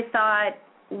I thought,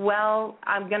 well,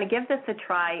 I'm going to give this a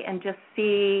try and just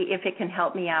see if it can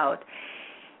help me out.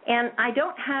 And I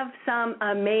don't have some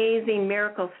amazing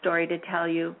miracle story to tell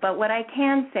you, but what I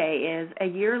can say is a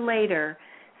year later,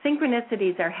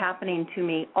 synchronicities are happening to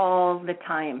me all the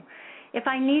time. If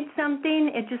I need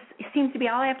something, it seems to be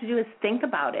all I have to do is think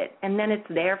about it, and then it's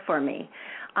there for me.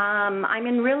 I'm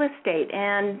in real estate,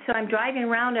 and so I'm driving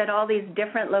around at all these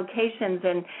different locations,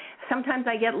 and sometimes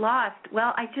I get lost.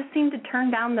 Well, I just seem to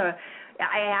turn down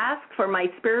I ask for my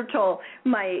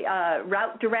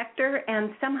route director,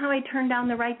 and somehow I turn down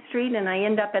the right street, and I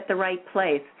end up at the right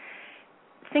place.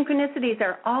 Synchronicities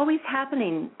are always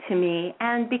happening to me,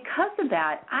 and because of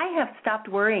that, I have stopped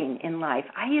worrying in life.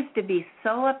 I used to be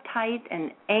so uptight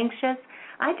and anxious.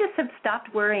 I just have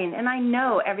stopped worrying, and I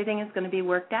know everything is going to be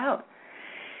worked out.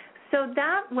 So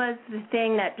that was the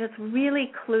thing that just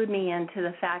really clued me into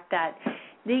the fact that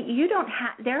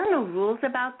there are no rules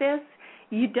about this.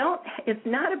 It's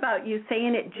not about you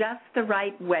saying it just the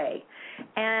right way.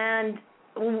 And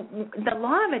the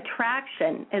law of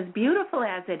attraction, as beautiful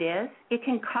as it is, it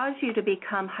can cause you to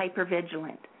become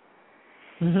hypervigilant.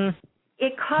 Mm-hmm.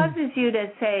 It causes you to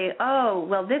say, oh,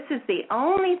 well, this is the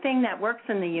only thing that works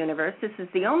in the universe. This is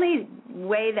the only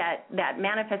way that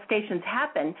manifestations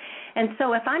happen. And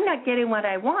so if I'm not getting what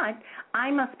I want,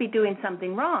 I must be doing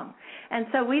something wrong. And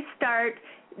so we start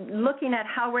looking at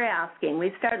how we're asking.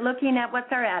 We start looking at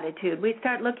what's our attitude. We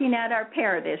start looking at our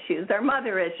parent issues, our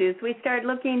mother issues. We start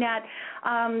looking at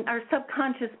our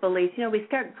subconscious beliefs. We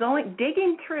start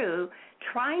digging through,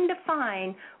 trying to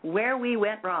find where we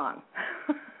went wrong.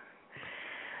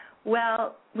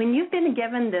 Well, when you've been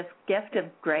given this gift of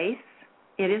grace,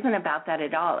 it isn't about that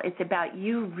at all. It's about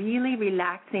you really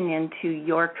relaxing into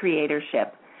your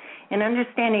creatorship and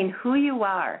understanding who you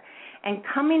are and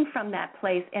coming from that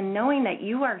place and knowing that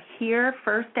you are here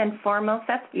first and foremost.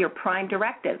 That's your prime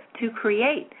directive, to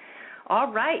create.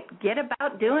 All right, get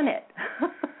about doing it.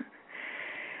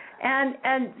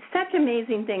 And such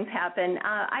amazing things happen.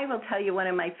 I will tell you one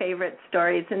of my favorite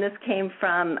stories, and this came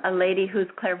from a lady who's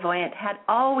clairvoyant, had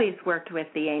always worked with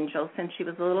the angels since she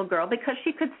was a little girl because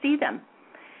she could see them.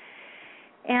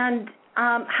 And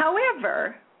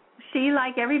however, she,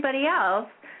 like everybody else,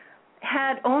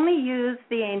 had only used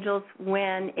the angels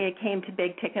when it came to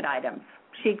big-ticket items.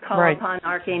 She'd call upon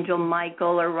Archangel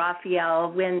Michael or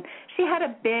Raphael when she had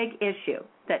a big issue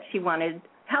that she wanted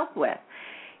help with.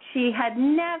 She had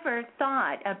never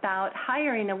thought about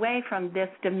hiring away from this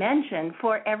dimension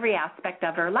for every aspect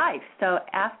of her life. So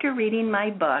after reading my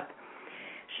book,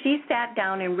 she sat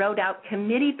down and wrote out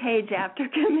committee page after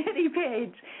committee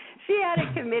page. She had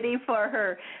a committee for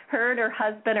her and her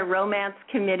husband, a romance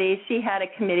committee. She had a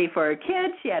committee for her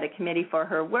kids. She had a committee for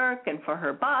her work and for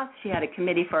her boss. She had a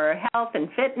committee for her health and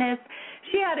fitness.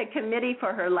 She had a committee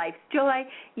for her life's joy.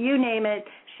 You name it.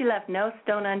 She left no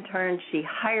stone unturned. She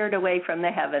hired away from the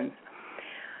heavens.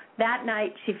 That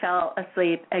night, she fell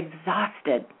asleep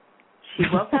exhausted. She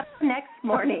woke up the next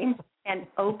morning and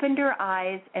opened her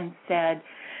eyes and said,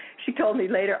 she told me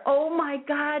later, oh, my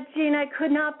God, Jean, I could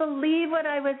not believe what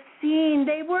I was seeing.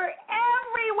 They were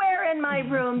everywhere in my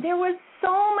room. There was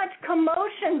so much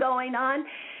commotion going on.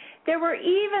 There were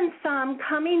even some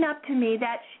coming up to me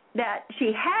that she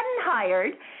hadn't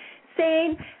hired,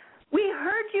 saying, we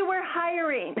heard you were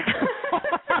hiring.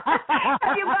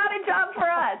 Have you got a job for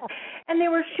us? And they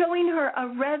were showing her a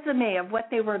resume of what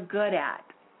they were good at.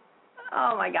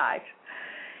 Oh, my gosh.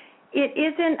 It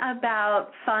isn't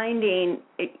about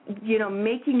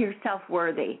making yourself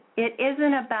worthy. It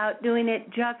isn't about doing it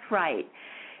just right.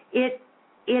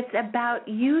 It's about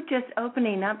you just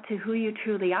opening up to who you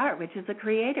truly are, which is a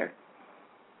creator.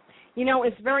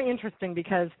 It's very interesting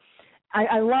because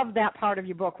I love that part of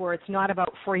your book where it's not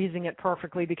about phrasing it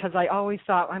perfectly, because I always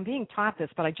thought, I'm being taught this,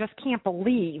 but I just can't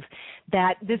believe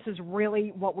that this is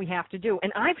really what we have to do.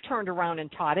 And I've turned around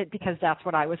and taught it because that's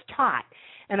what I was taught.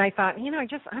 And I thought,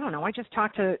 I just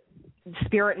talk to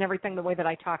spirit and everything the way that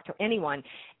I talk to anyone.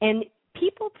 And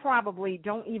people probably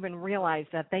don't even realize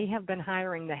that they have been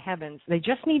hiring the heavens. They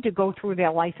just need to go through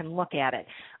their life and look at it.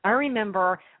 I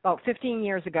remember about 15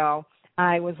 years ago,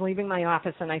 I was leaving my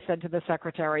office, and I said to the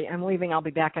secretary, I'm leaving, I'll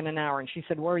be back in an hour. And she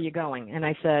said, where are you going? And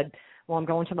I said, well, I'm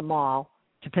going to the mall.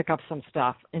 to pick up some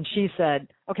stuff. And she said,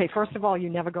 okay, first of all, you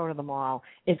never go to the mall.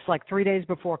 It's like 3 days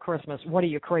before Christmas. What, are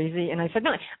you crazy? And I said,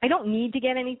 no, I don't need to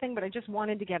get anything, but I just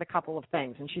wanted to get a couple of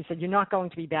things. And she said, you're not going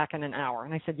to be back in an hour.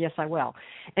 And I said, yes, I will.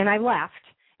 And I left.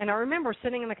 And I remember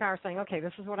sitting in the car saying, okay,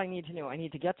 this is what I need to do. I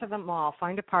need to get to the mall,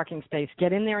 find a parking space,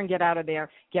 get in there and get out of there,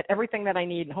 get everything that I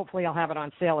need, and hopefully I'll have it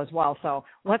on sale as well. So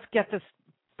let's get this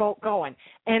boat going.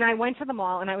 And I went to the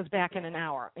mall, and I was back in an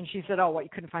hour. And she said, oh, what, you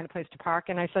couldn't find a place to park?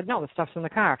 And I said, no, the stuff's in the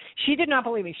car. She did not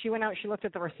believe me. She went out, she looked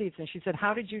at the receipts, and she said,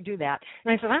 how did you do that?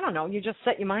 And I said, I don't know. You just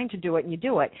set your mind to do it, and you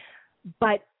do it.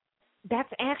 But that's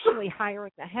actually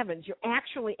hiring the heavens. You're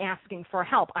actually asking for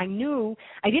help. I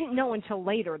didn't know until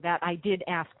later that I did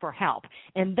ask for help.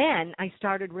 And then I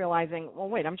started realizing, well,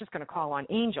 wait, I'm just going to call on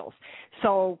angels.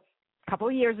 So a couple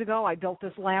of years ago, I built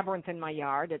this labyrinth in my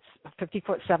yard. It's a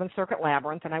 50-foot, 7-circuit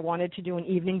labyrinth, and I wanted to do an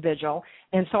evening vigil.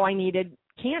 And so I needed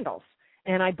candles.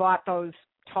 And I bought those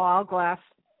tall glass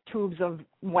tubes of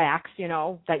wax,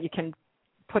 that you can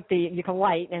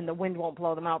light and the wind won't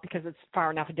blow them out because it's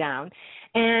far enough down.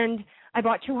 And I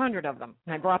bought 200 of them,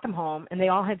 and I brought them home, and they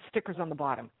all had stickers on the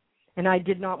bottom. And I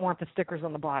did not want the stickers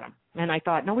on the bottom. And I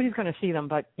thought, nobody's going to see them,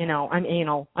 but, I'm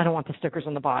anal. I don't want the stickers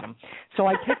on the bottom. So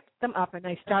I picked them up, and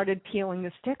I started peeling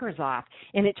the stickers off.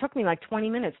 And it took me like 20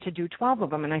 minutes to do 12 of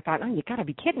them. And I thought, oh, you got to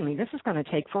be kidding me. This is going to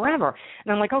take forever.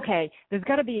 And I'm like, okay, there's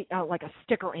got to be like a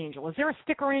sticker angel. Is there a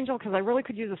sticker angel? Because I really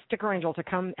could use a sticker angel to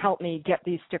come help me get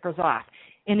these stickers off.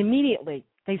 And immediately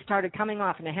they started coming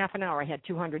off. In a half an hour, I had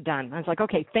 200 done. I was like,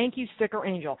 okay, thank you, sticker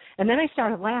angel. And then I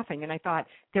started laughing, and I thought,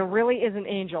 there really is an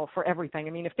angel for everything.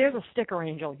 I mean, if there's a sticker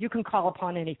angel, you can call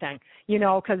upon anything,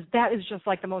 because that is just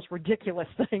like the most ridiculous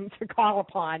thing to call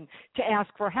upon to ask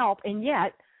for help. And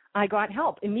yet I got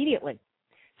help immediately.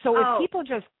 So if people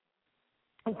just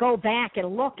go back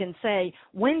and look and say,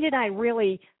 when did I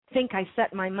really think I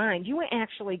set my mind? You were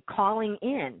actually calling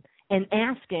in and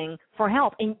asking for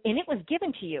help, and it was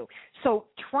given to you. So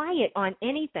try it on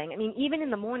anything. I mean, even in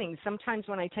the morning, sometimes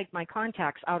when I take my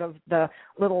contacts out of the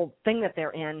little thing that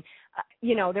they're in,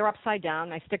 they're upside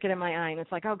down. I stick it in my eye, and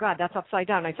it's like, oh, God, that's upside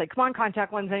down. I say, come on,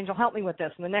 contact lens angel, help me with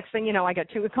this. And the next thing you know, I got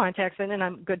 2 contacts in, and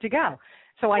I'm good to go.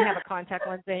 So I have a contact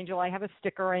lens angel. I have a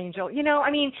sticker angel.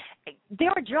 There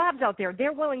are jobs out there.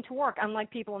 They're willing to work,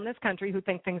 unlike people in this country who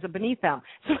think things are beneath them.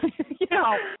 So,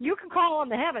 you can call on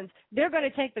the heavens. They're going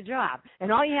to take the job.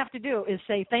 And all you have to do is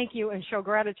say thank you and show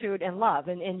gratitude and love,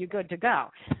 and you're good to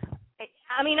go.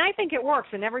 I mean, I think it works,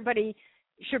 and everybody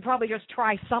should probably just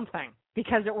try something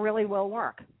because it really will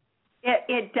work.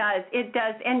 It does. It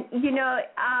does. And,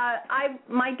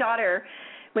 my daughter,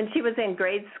 when she was in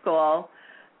grade school,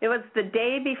 it was the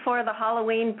day before the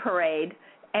Halloween parade,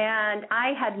 and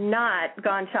I had not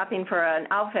gone shopping for an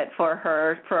outfit for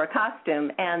her, for a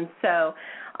costume. And so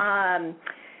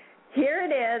here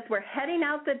it is. We're heading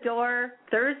out the door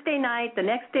Thursday night. The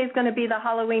next day is going to be the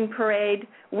Halloween parade.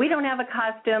 We don't have a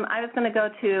costume. I was going to go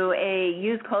to a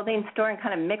used clothing store and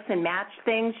kind of mix and match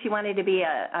things. She wanted to be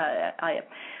a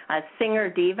singer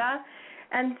diva.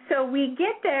 And so we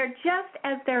get there just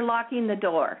as they're locking the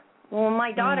door. Well,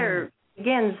 my daughter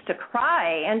begins to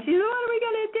cry, and she said, what are we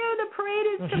going to do? The parade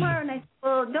is tomorrow. And I said,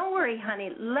 well, don't worry,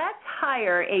 honey. Let's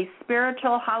hire a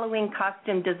spiritual Halloween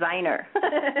costume designer.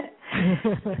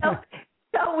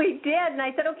 So we did, and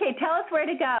I said, okay, tell us where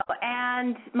to go.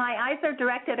 And my eyes are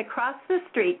directed across the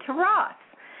street to Ross.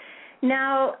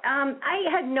 Now, I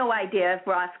had no idea if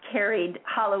Ross carried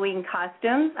Halloween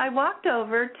costumes. I walked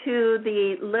over to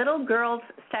the little girls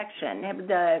section,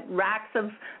 the racks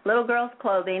of little girls'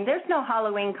 clothing. There's no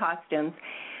Halloween costumes.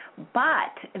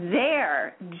 But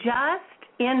there, just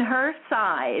in her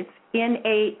size, in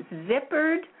a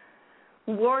zippered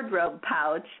wardrobe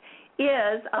pouch,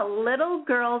 is a little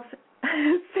girl's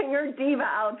singer diva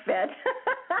outfit.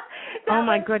 Oh,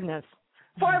 my goodness.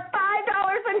 For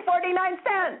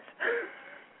 $5.49.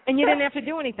 And you didn't have to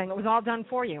do anything. It was all done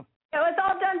for you. It was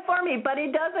all done for me, but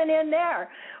it doesn't end there.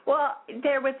 Well,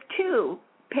 there was 2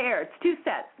 pairs, 2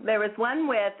 sets. There was one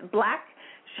with black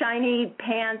shiny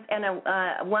pants and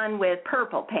one with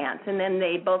purple pants, and then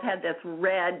they both had this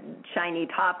red shiny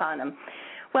top on them.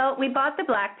 Well, we bought the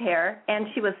black pair, and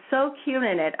she was so cute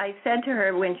in it. I said to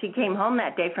her when she came home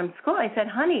that day from school, I said,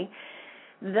 honey,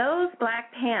 those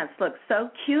black pants look so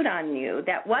cute on you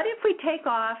that what if we take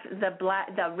off the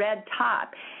red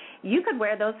top? You could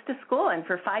wear those to school, and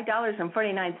for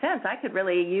 $5.49, I could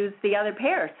really use the other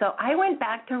pair. So I went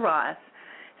back to Ross,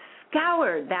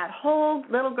 scoured that whole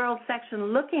little girl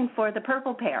section looking for the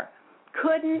purple pair.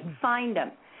 Couldn't find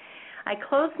them. I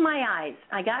closed my eyes.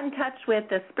 I got in touch with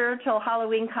the spiritual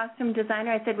Halloween costume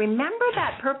designer. I said, remember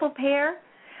that purple pair?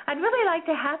 I'd really like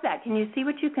to have that. Can you see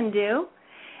what you can do?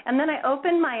 And then I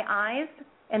opened my eyes,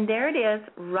 and there it is,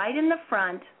 right in the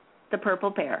front, the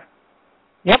purple pear.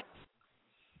 Yep.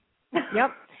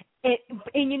 Yep.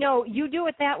 And, you do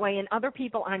it that way, and other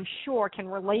people, I'm sure, can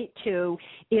relate to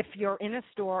if you're in a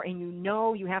store and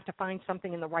you have to find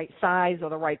something in the right size or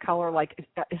the right color, like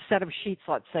a set of sheets,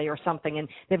 let's say, or something, and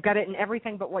they've got it in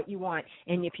everything but what you want.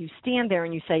 And if you stand there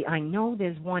and you say, I know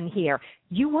there's one here,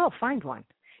 you will find one.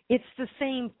 It's the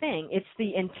same thing. It's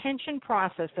the intention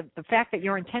process, the fact that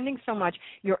you're intending so much,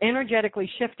 you're energetically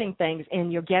shifting things,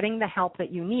 and you're getting the help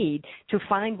that you need to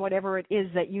find whatever it is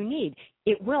that you need.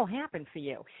 It will happen for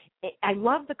you. I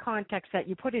love the context that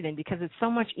you put it in, because it's so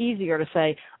much easier to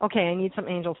say, okay, I need some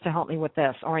angels to help me with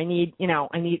this, or I need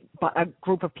a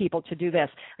group of people to do this.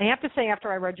 I have to say,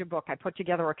 after I read your book, I put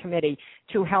together a committee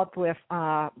to help with,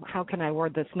 how can I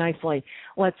word this nicely?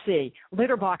 Let's see,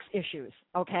 litter box issues,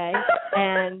 okay?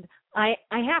 And I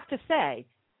have to say,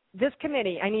 this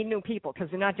committee, I need new people because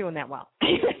they're not doing that well.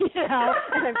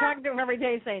 And I'm talking to them every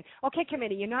day saying, okay,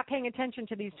 committee, you're not paying attention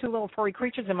to these two little furry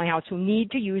creatures in my house who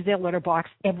need to use their litter box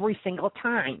every single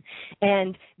time.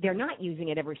 And they're not using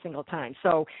it every single time.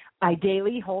 So I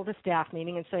daily hold a staff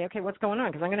meeting and say, okay, what's going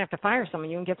on? Because I'm going to have to fire some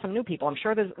of you and get some new people. I'm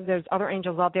sure there's other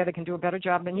angels out there that can do a better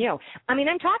job than you. I mean,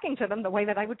 I'm talking to them the way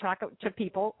that I would talk to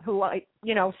people who,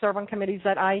 serve on committees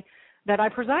that I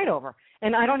preside over.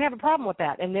 And I don't have a problem with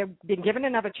that. And they've been given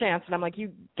another chance. And I'm like,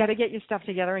 you got to get your stuff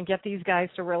together and get these guys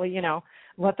to really,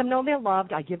 let them know they're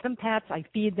loved. I give them pets. I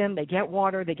feed them. They get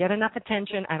water. They get enough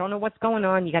attention. I don't know what's going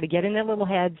on. You got to get in their little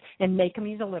heads and make them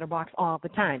use a litter box all the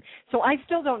time. So I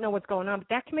still don't know what's going on, but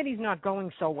that committee's not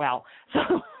going so well. So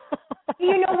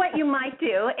you know what you might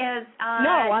do is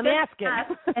no, I'm asking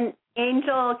an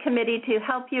angel committee to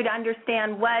help you to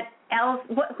understand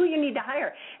who you need to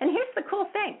hire. And here's the cool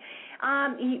thing.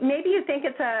 Maybe you think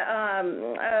it's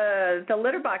the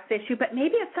litter box issue, but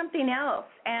maybe it's something else.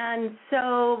 And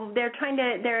so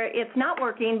it's not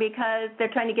working because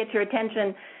they're trying to get your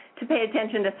attention to pay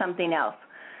attention to something else.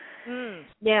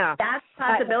 Yeah. That's a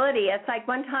possibility. It's like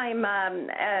one time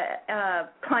a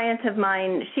client of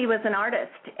mine, she was an artist,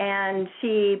 and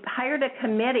she hired a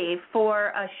committee for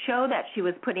a show that she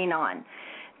was putting on.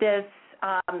 This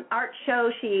art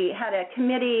show, she had a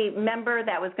committee member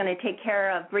that was going to take care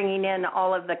of bringing in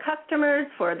all of the customers,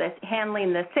 for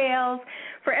handling the sales,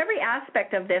 for every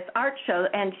aspect of this art show,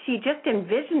 and she just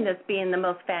envisioned this being the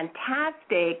most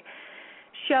fantastic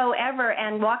show ever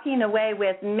and walking away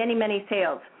with many, many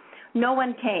sales. No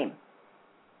one came.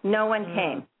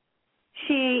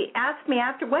 She asked me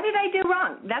after, what did I do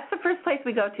wrong? That's the first place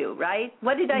we go to, right?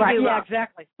 What did I do wrong? Yeah,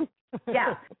 exactly.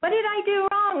 Yeah. What did I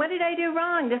do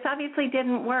wrong? This obviously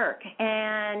didn't work.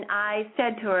 And I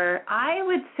said to her, I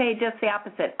would say just the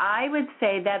opposite. I would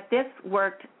say that this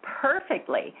worked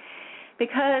perfectly,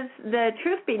 because the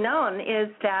truth be known is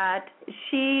that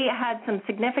she had some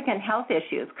significant health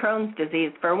issues, Crohn's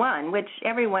disease for one, which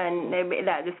everyone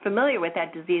that is familiar with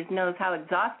that disease knows how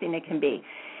exhausting it can be.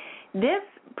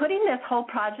 Putting this whole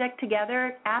project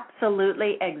together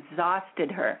absolutely exhausted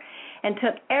her and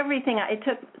took everything. It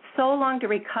took so long to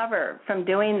recover from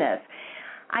doing this.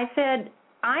 I said,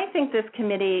 I think this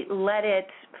committee let it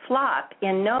flop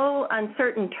in no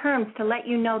uncertain terms to let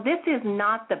you know this is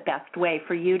not the best way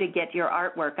for you to get your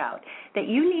artwork out, that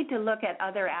you need to look at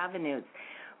other avenues.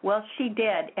 Well, she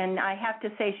did, and I have to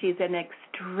say she's an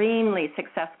extremely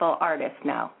successful artist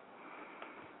now.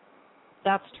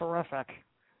 That's terrific.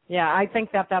 Yeah, I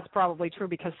think that's probably true,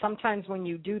 because sometimes when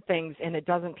you do things and it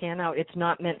doesn't pan out, it's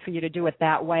not meant for you to do it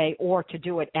that way or to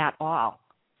do it at all.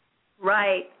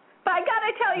 Right. But I got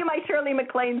to tell you my Shirley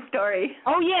MacLaine story.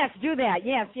 Oh, yes, do that.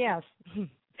 Yes.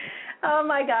 Oh,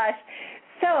 my gosh.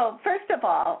 So, first of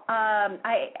all,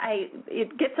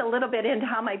 it gets a little bit into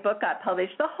how my book got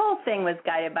published. The whole thing was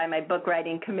guided by my book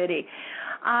writing committee.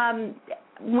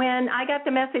 When I got the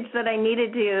message that I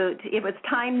needed it was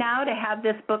time now to have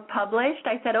this book published,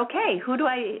 I said, okay, who do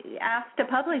I ask to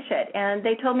publish it? And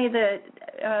they told me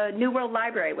that New World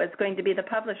Library was going to be the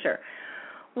publisher.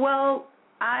 Well,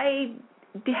 I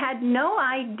had no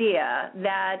idea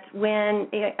that when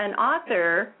an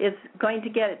author is going to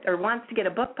get or wants to get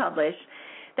a book published,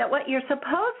 that what you're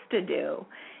supposed to do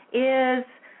is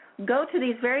go to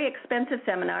these very expensive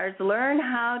seminars, learn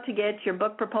how to get your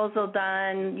book proposal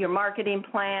done, your marketing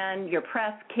plan, your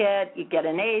press kit, you get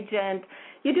an agent,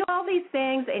 you do all these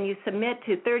things, and you submit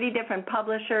to 30 different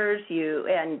publishers,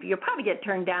 and you'll probably get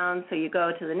turned down, so you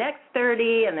go to the next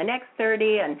 30 and the next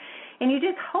 30, and you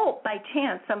just hope by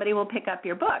chance somebody will pick up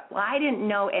your book. Well, I didn't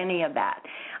know any of that.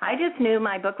 I just knew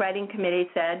my book writing committee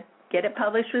said, get it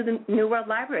published with the New World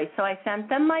Library. So I sent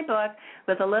them my book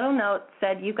with a little note,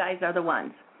 said, you guys are the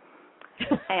ones.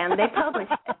 and they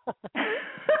published it.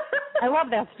 I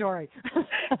love that story.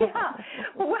 Yeah.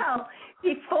 Well,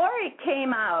 before it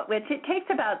came out, which it takes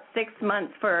about 6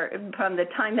 months from the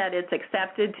time that it's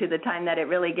accepted to the time that it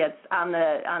really gets on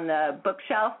the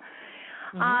bookshelf.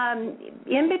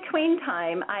 In between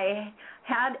time, I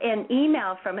had an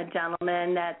email from a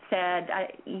gentleman that said,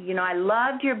 I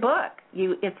loved your book.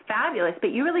 It's fabulous,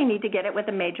 but you really need to get it with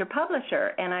a major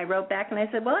publisher. And I wrote back and I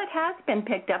said, well, it has been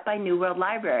picked up by New World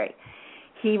Library.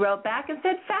 He wrote back and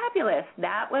said, fabulous.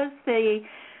 That was the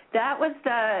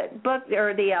book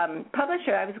or the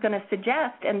publisher I was going to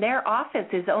suggest, and their office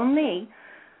is only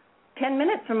 10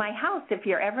 minutes from my house. If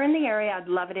you're ever in the area, I'd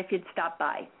love it if you'd stop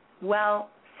by. Well,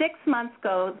 6 months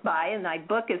goes by, and my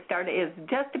book is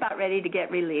just about ready to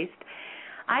get released.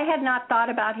 I had not thought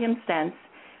about him since,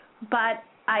 but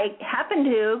I happened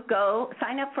to go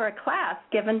sign up for a class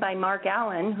given by Mark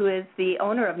Allen, who is the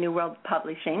owner of New World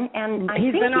Publishing, and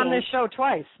he's been on this show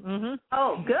twice. Mm-hmm.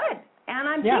 Oh, good. And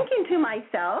I'm thinking to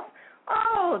myself,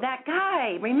 oh, that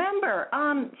guy, remember,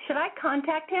 should I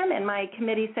contact him? And my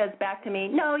committee says back to me,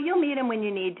 no, you'll meet him when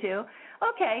you need to.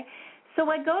 Okay. So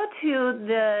I go to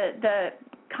the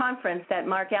conference that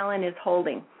Mark Allen is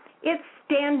holding. It's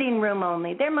standing room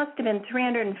only. There must have been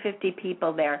 350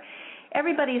 people there.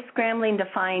 Everybody's scrambling to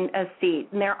find a seat,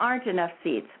 and there aren't enough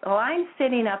seats. Well, I'm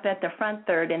sitting up at the front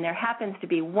third, and there happens to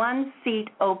be one seat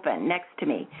open next to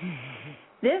me.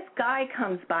 This guy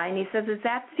comes by, and he says, is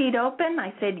that seat open?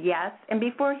 I said, yes. And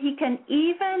before he can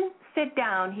even sit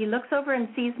down, he looks over and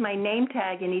sees my name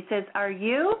tag, and he says, are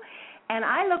you? And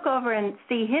I look over and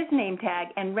see his name tag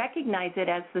and recognize it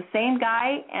as the same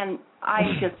guy, and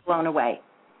I'm just blown away.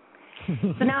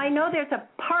 So now I know there's a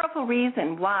powerful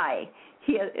reason why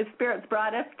his spirits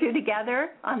brought us two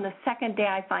together. On the second day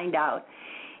I find out.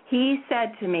 He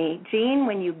said to me, Jean,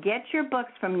 when you get your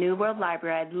books from New World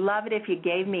Library, I'd love it if you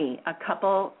gave me a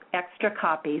couple extra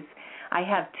copies. I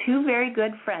have two very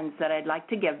good friends that I'd like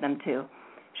to give them to,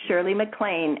 Shirley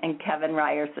MacLaine and Kevin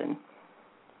Ryerson.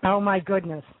 Oh, my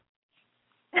goodness.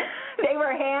 They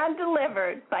were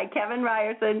hand-delivered by Kevin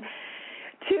Ryerson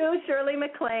to Shirley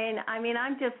MacLaine. I mean,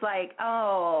 I'm just like,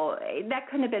 oh, that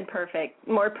couldn't have been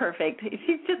more perfect.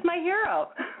 She's just my hero.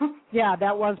 Yeah,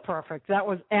 that was perfect. That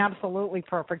was absolutely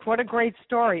perfect. What a great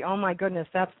story. Oh, my goodness,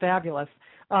 that's fabulous.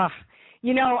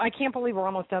 I can't believe we're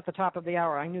almost at the top of the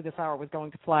hour. I knew this hour was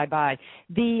going to fly by.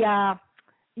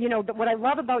 What I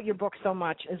love about your book so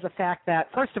much is the fact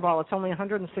that, first of all, it's only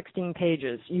 116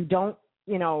 pages. You don't,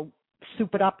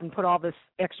 soup it up and put all this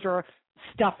extra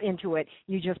stuff into it.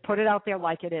 You just put it out there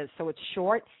like it is. So it's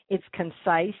short, it's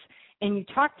concise, and you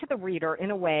talk to the reader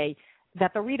in a way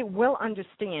that the reader will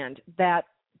understand that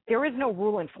there is no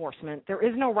rule enforcement. There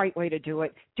is no right way to do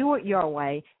it. Do it your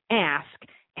way. Ask.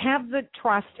 Have the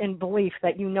trust and belief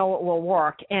that you know it will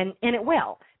work, and it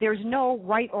will. There's no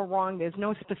right or wrong. There's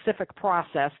no specific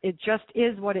process. It just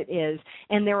is what it is,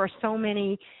 and there are so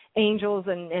many angels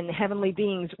and heavenly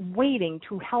beings waiting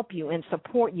to help you and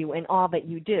support you in all that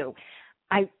you do.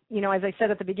 As I said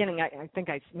at the beginning,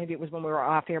 maybe it was when we were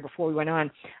off air before we went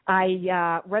on,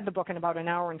 I read the book in about an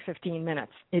hour and 15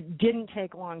 minutes. It didn't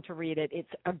take long to read it.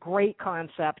 It's a great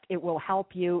concept. It will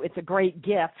help you. It's a great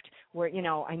gift where,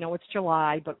 I know it's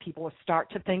July, but people will start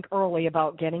to think early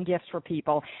about getting gifts for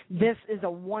people. This is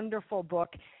a wonderful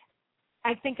book.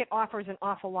 I think it offers an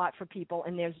awful lot for people,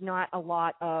 and there's not a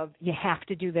lot of you have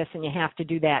to do this and you have to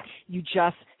do that. You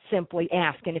just simply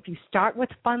ask. And if you start with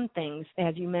fun things,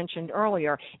 as you mentioned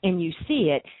earlier, and you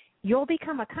see it, you'll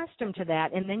become accustomed to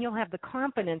that, and then you'll have the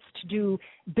confidence to do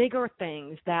bigger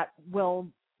things that will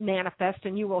manifest,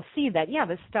 and you will see that,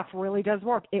 this stuff really does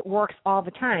work. It works all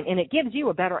the time, and it gives you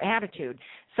a better attitude.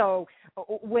 So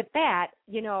with that,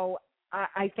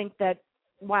 I think that,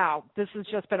 wow, this has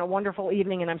just been a wonderful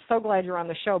evening, and I'm so glad you're on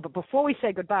the show. But before we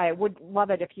say goodbye, I would love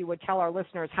it if you would tell our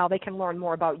listeners how they can learn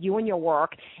more about you and your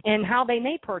work and how they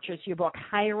may purchase your book,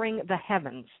 Hiring the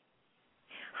Heavens.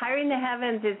 Hiring the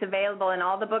Heavens is available in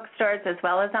all the bookstores as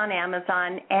well as on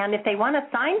Amazon. And if they want a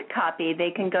signed copy,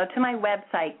 they can go to my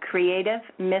website,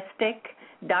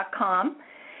 creativemystic.com.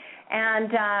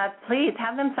 And please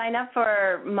have them sign up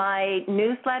for my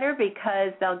newsletter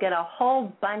because they'll get a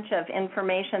whole bunch of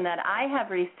information that I have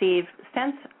received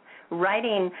since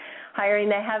writing Hiring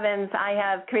the Heavens. I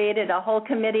have created a whole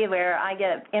committee where I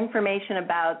get information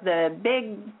about the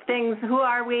big things. Who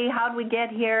are we? How do we get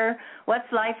here?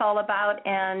 What's life all about?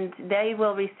 And they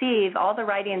will receive all the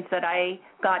writings that I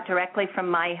got directly from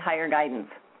my higher guidance.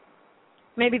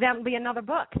 Maybe that will be another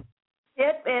book.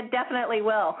 It definitely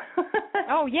will.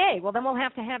 Oh, yay. Well, then we'll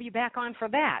have to have you back on for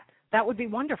that. That would be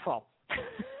wonderful.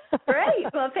 Great.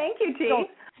 Well, thank you, T.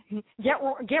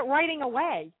 get writing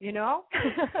away,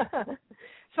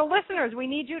 So listeners, we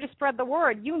need you to spread the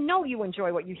word. You know you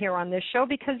enjoy what you hear on this show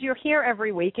because you're here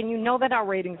every week, and you know that our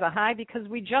ratings are high because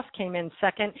we just came in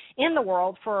second in the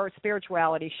world for our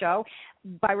spirituality show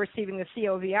by receiving the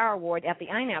COVR award at the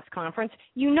INAPS conference.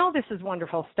 You know this is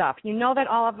wonderful stuff. You know that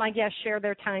all of my guests share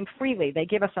their time freely. They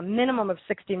give us a minimum of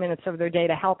 60 minutes of their day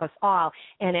to help us all.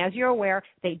 And as you're aware,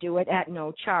 they do it at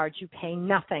no charge. You pay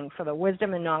nothing for the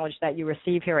wisdom and knowledge that you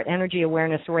receive here at Energy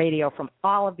Awareness Radio from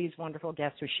all of these wonderful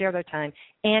guests who share their time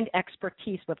and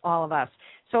expertise with all of us.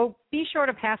 So be sure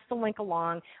to pass the link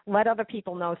along, let other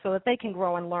people know so that they can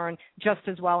grow and learn just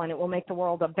as well, and it will make the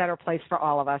world a better place for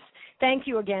all of us. Thank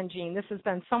you again, Jean. This has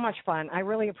been so much fun. I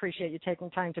really appreciate you taking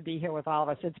time to be here with all of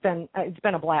us. It's been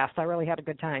a blast. I really had a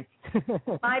good time.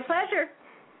 My pleasure.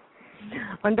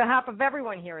 On behalf of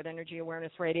everyone here at Energy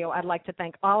Awareness Radio, I'd like to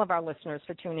thank all of our listeners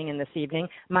for tuning in this evening.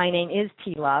 My name is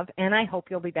T. Love, and I hope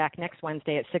you'll be back next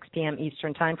Wednesday at 6 p.m.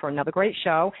 Eastern Time for another great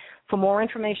show. For more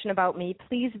information about me,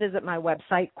 please visit my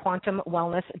website,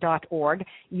 quantumwellness.org.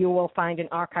 You will find an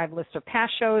archive list of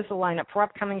past shows, a lineup for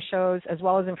upcoming shows, as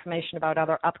well as information about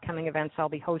other upcoming events I'll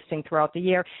be hosting throughout the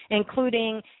year,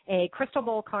 including a Crystal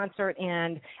Bowl concert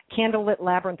and Candlelit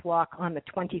Labyrinth Walk on the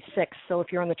 26th. So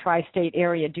if you're in the tri-state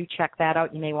area, do check that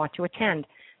out. You may want to attend.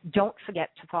 Don't forget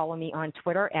to follow me on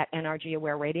Twitter at NRG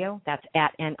Aware Radio. That's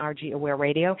at NRG Aware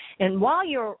Radio. And while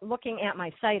you're looking at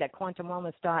my site at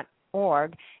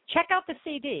quantumwellness.org, check out the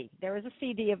CD. There is a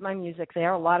CD of my music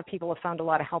there. A lot of people have found a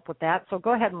lot of help with that, so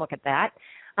go ahead and look at that.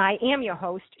 I am your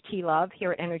host, T. Love,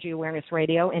 here at Energy Awareness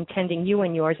Radio, intending you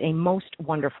and yours a most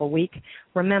wonderful week.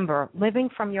 Remember, living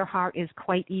from your heart is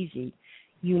quite easy.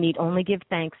 You need only give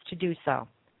thanks to do so.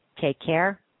 Take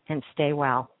care and stay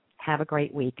well. Have a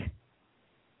great week.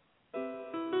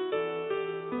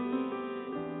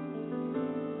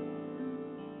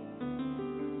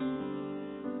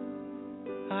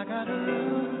 I got a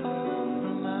roof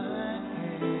over my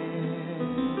head.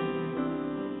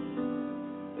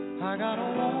 I got a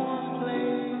warm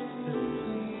place to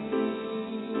sleep.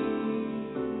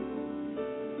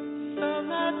 Some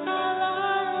nights I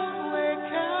lie awake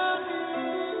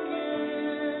counting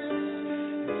years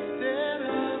instead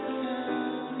of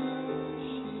counting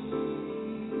sheep.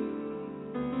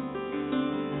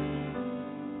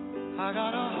 I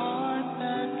got a heart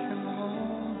that can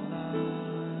hold love.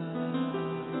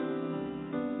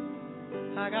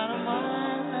 I got a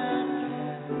mind that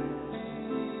can think.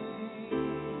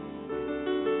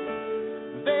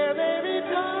 There may be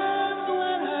times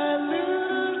when I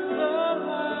lose the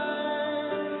light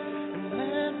and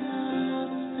let my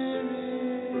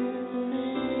spirit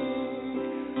sink,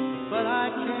 but I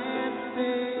can't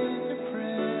stay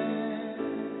depressed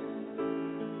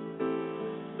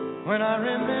when I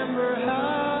remember how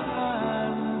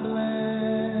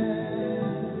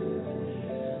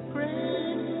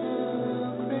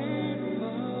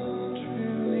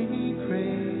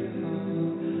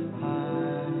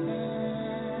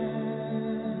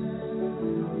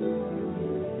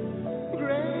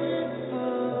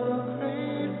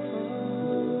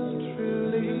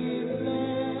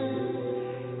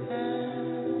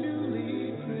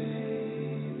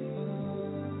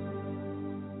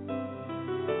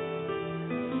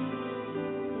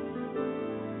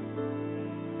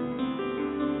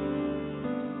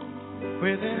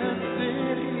within a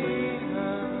city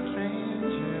of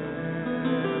strangers.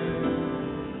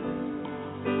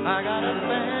 I got a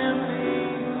family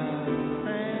of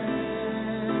friends.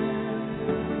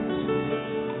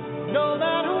 No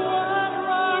matter what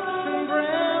rocks and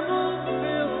brambles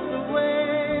fill the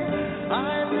way,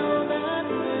 I know that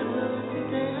they will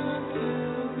stay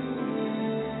until the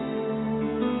end.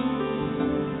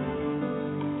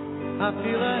 I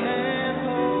feel a hand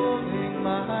holding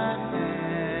my hand.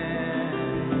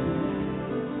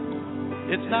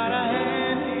 It's not a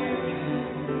hand you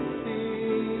can see,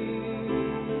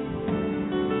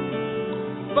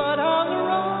 but on the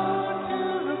road to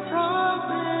the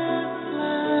promised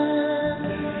land,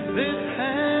 this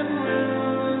hand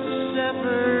will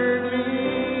shepherd me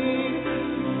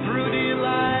through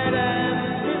delight and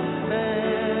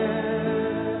despair,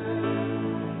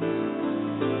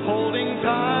 holding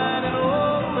tight and always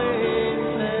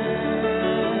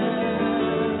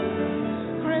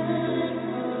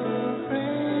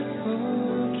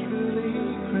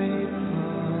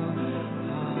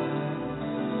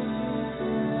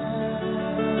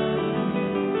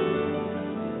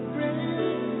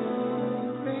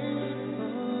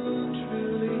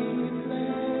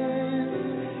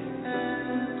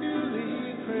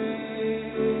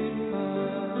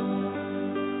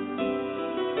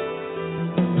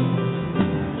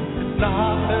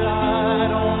not that I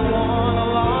don't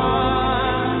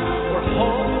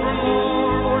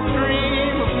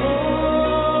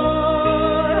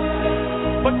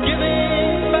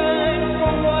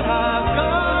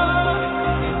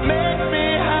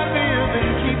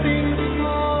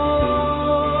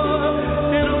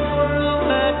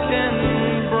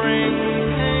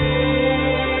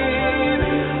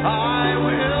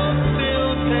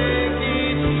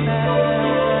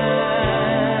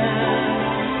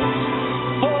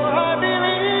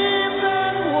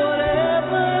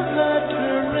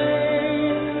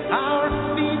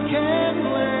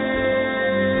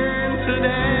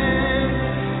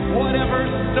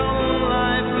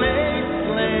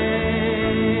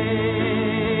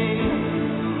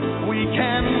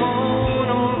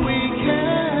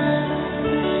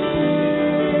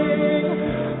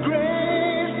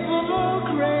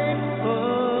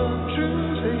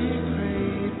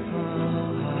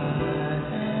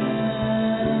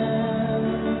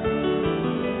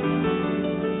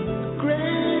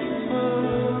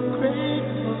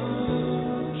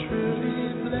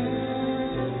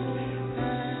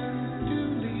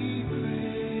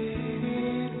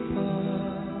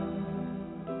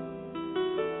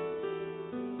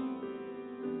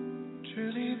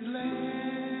truly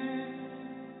blessed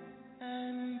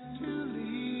and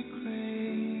truly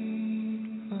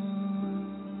grateful.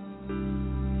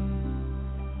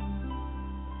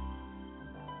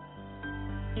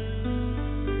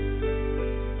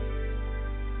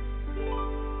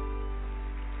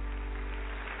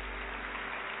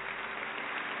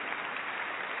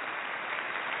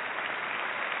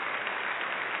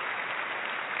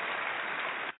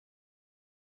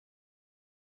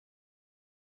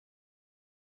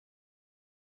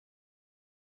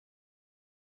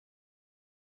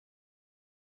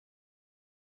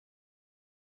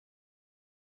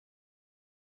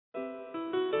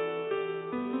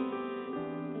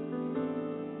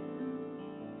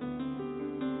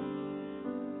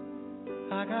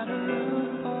 I got a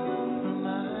roof over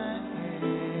my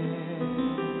head.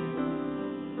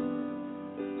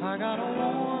 I got a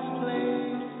warm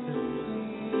place to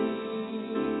sleep.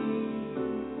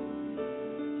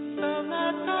 Some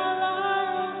nights I lie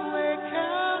awake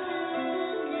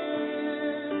counting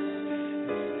years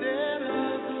instead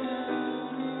of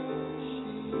counting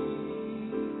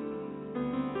sheep.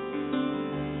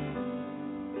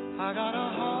 I got a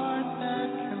heart that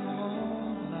can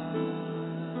hold love.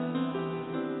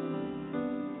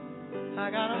 I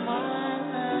got a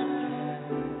mind that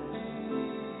can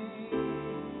think.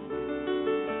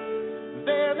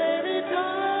 There may be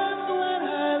times when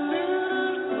I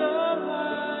lose the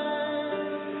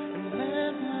light and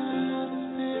let my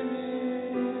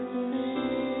spirit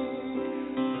sink,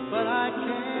 but I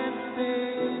can't stay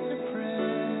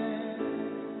depressed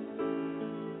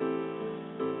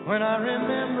when I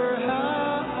remember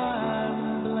how I'm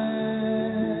blessed.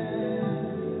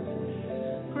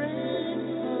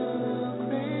 Grateful,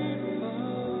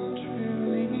 grateful,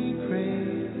 truly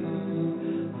grateful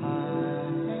I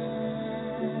am.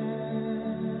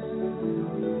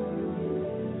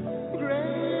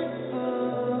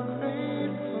 Grateful,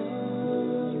 grateful,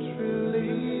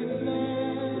 truly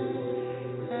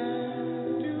blessed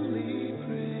and duly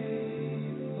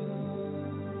grateful.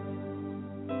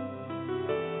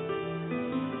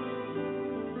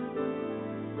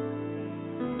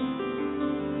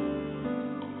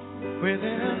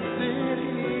 Within a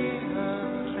city of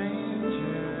strangers,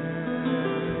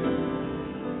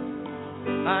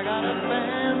 I got a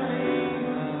family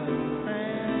of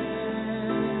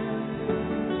friends.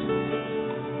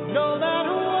 No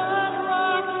matter what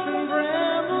rocks and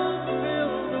brambles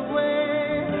fill the way,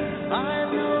 I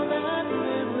know that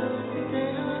they will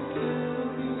stay until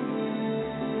the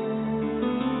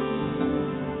end.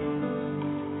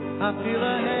 I feel a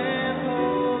hand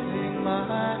holding my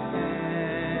hand.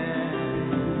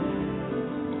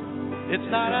 It's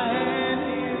not a hand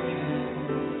you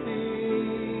can see,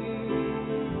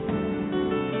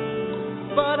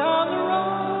 but I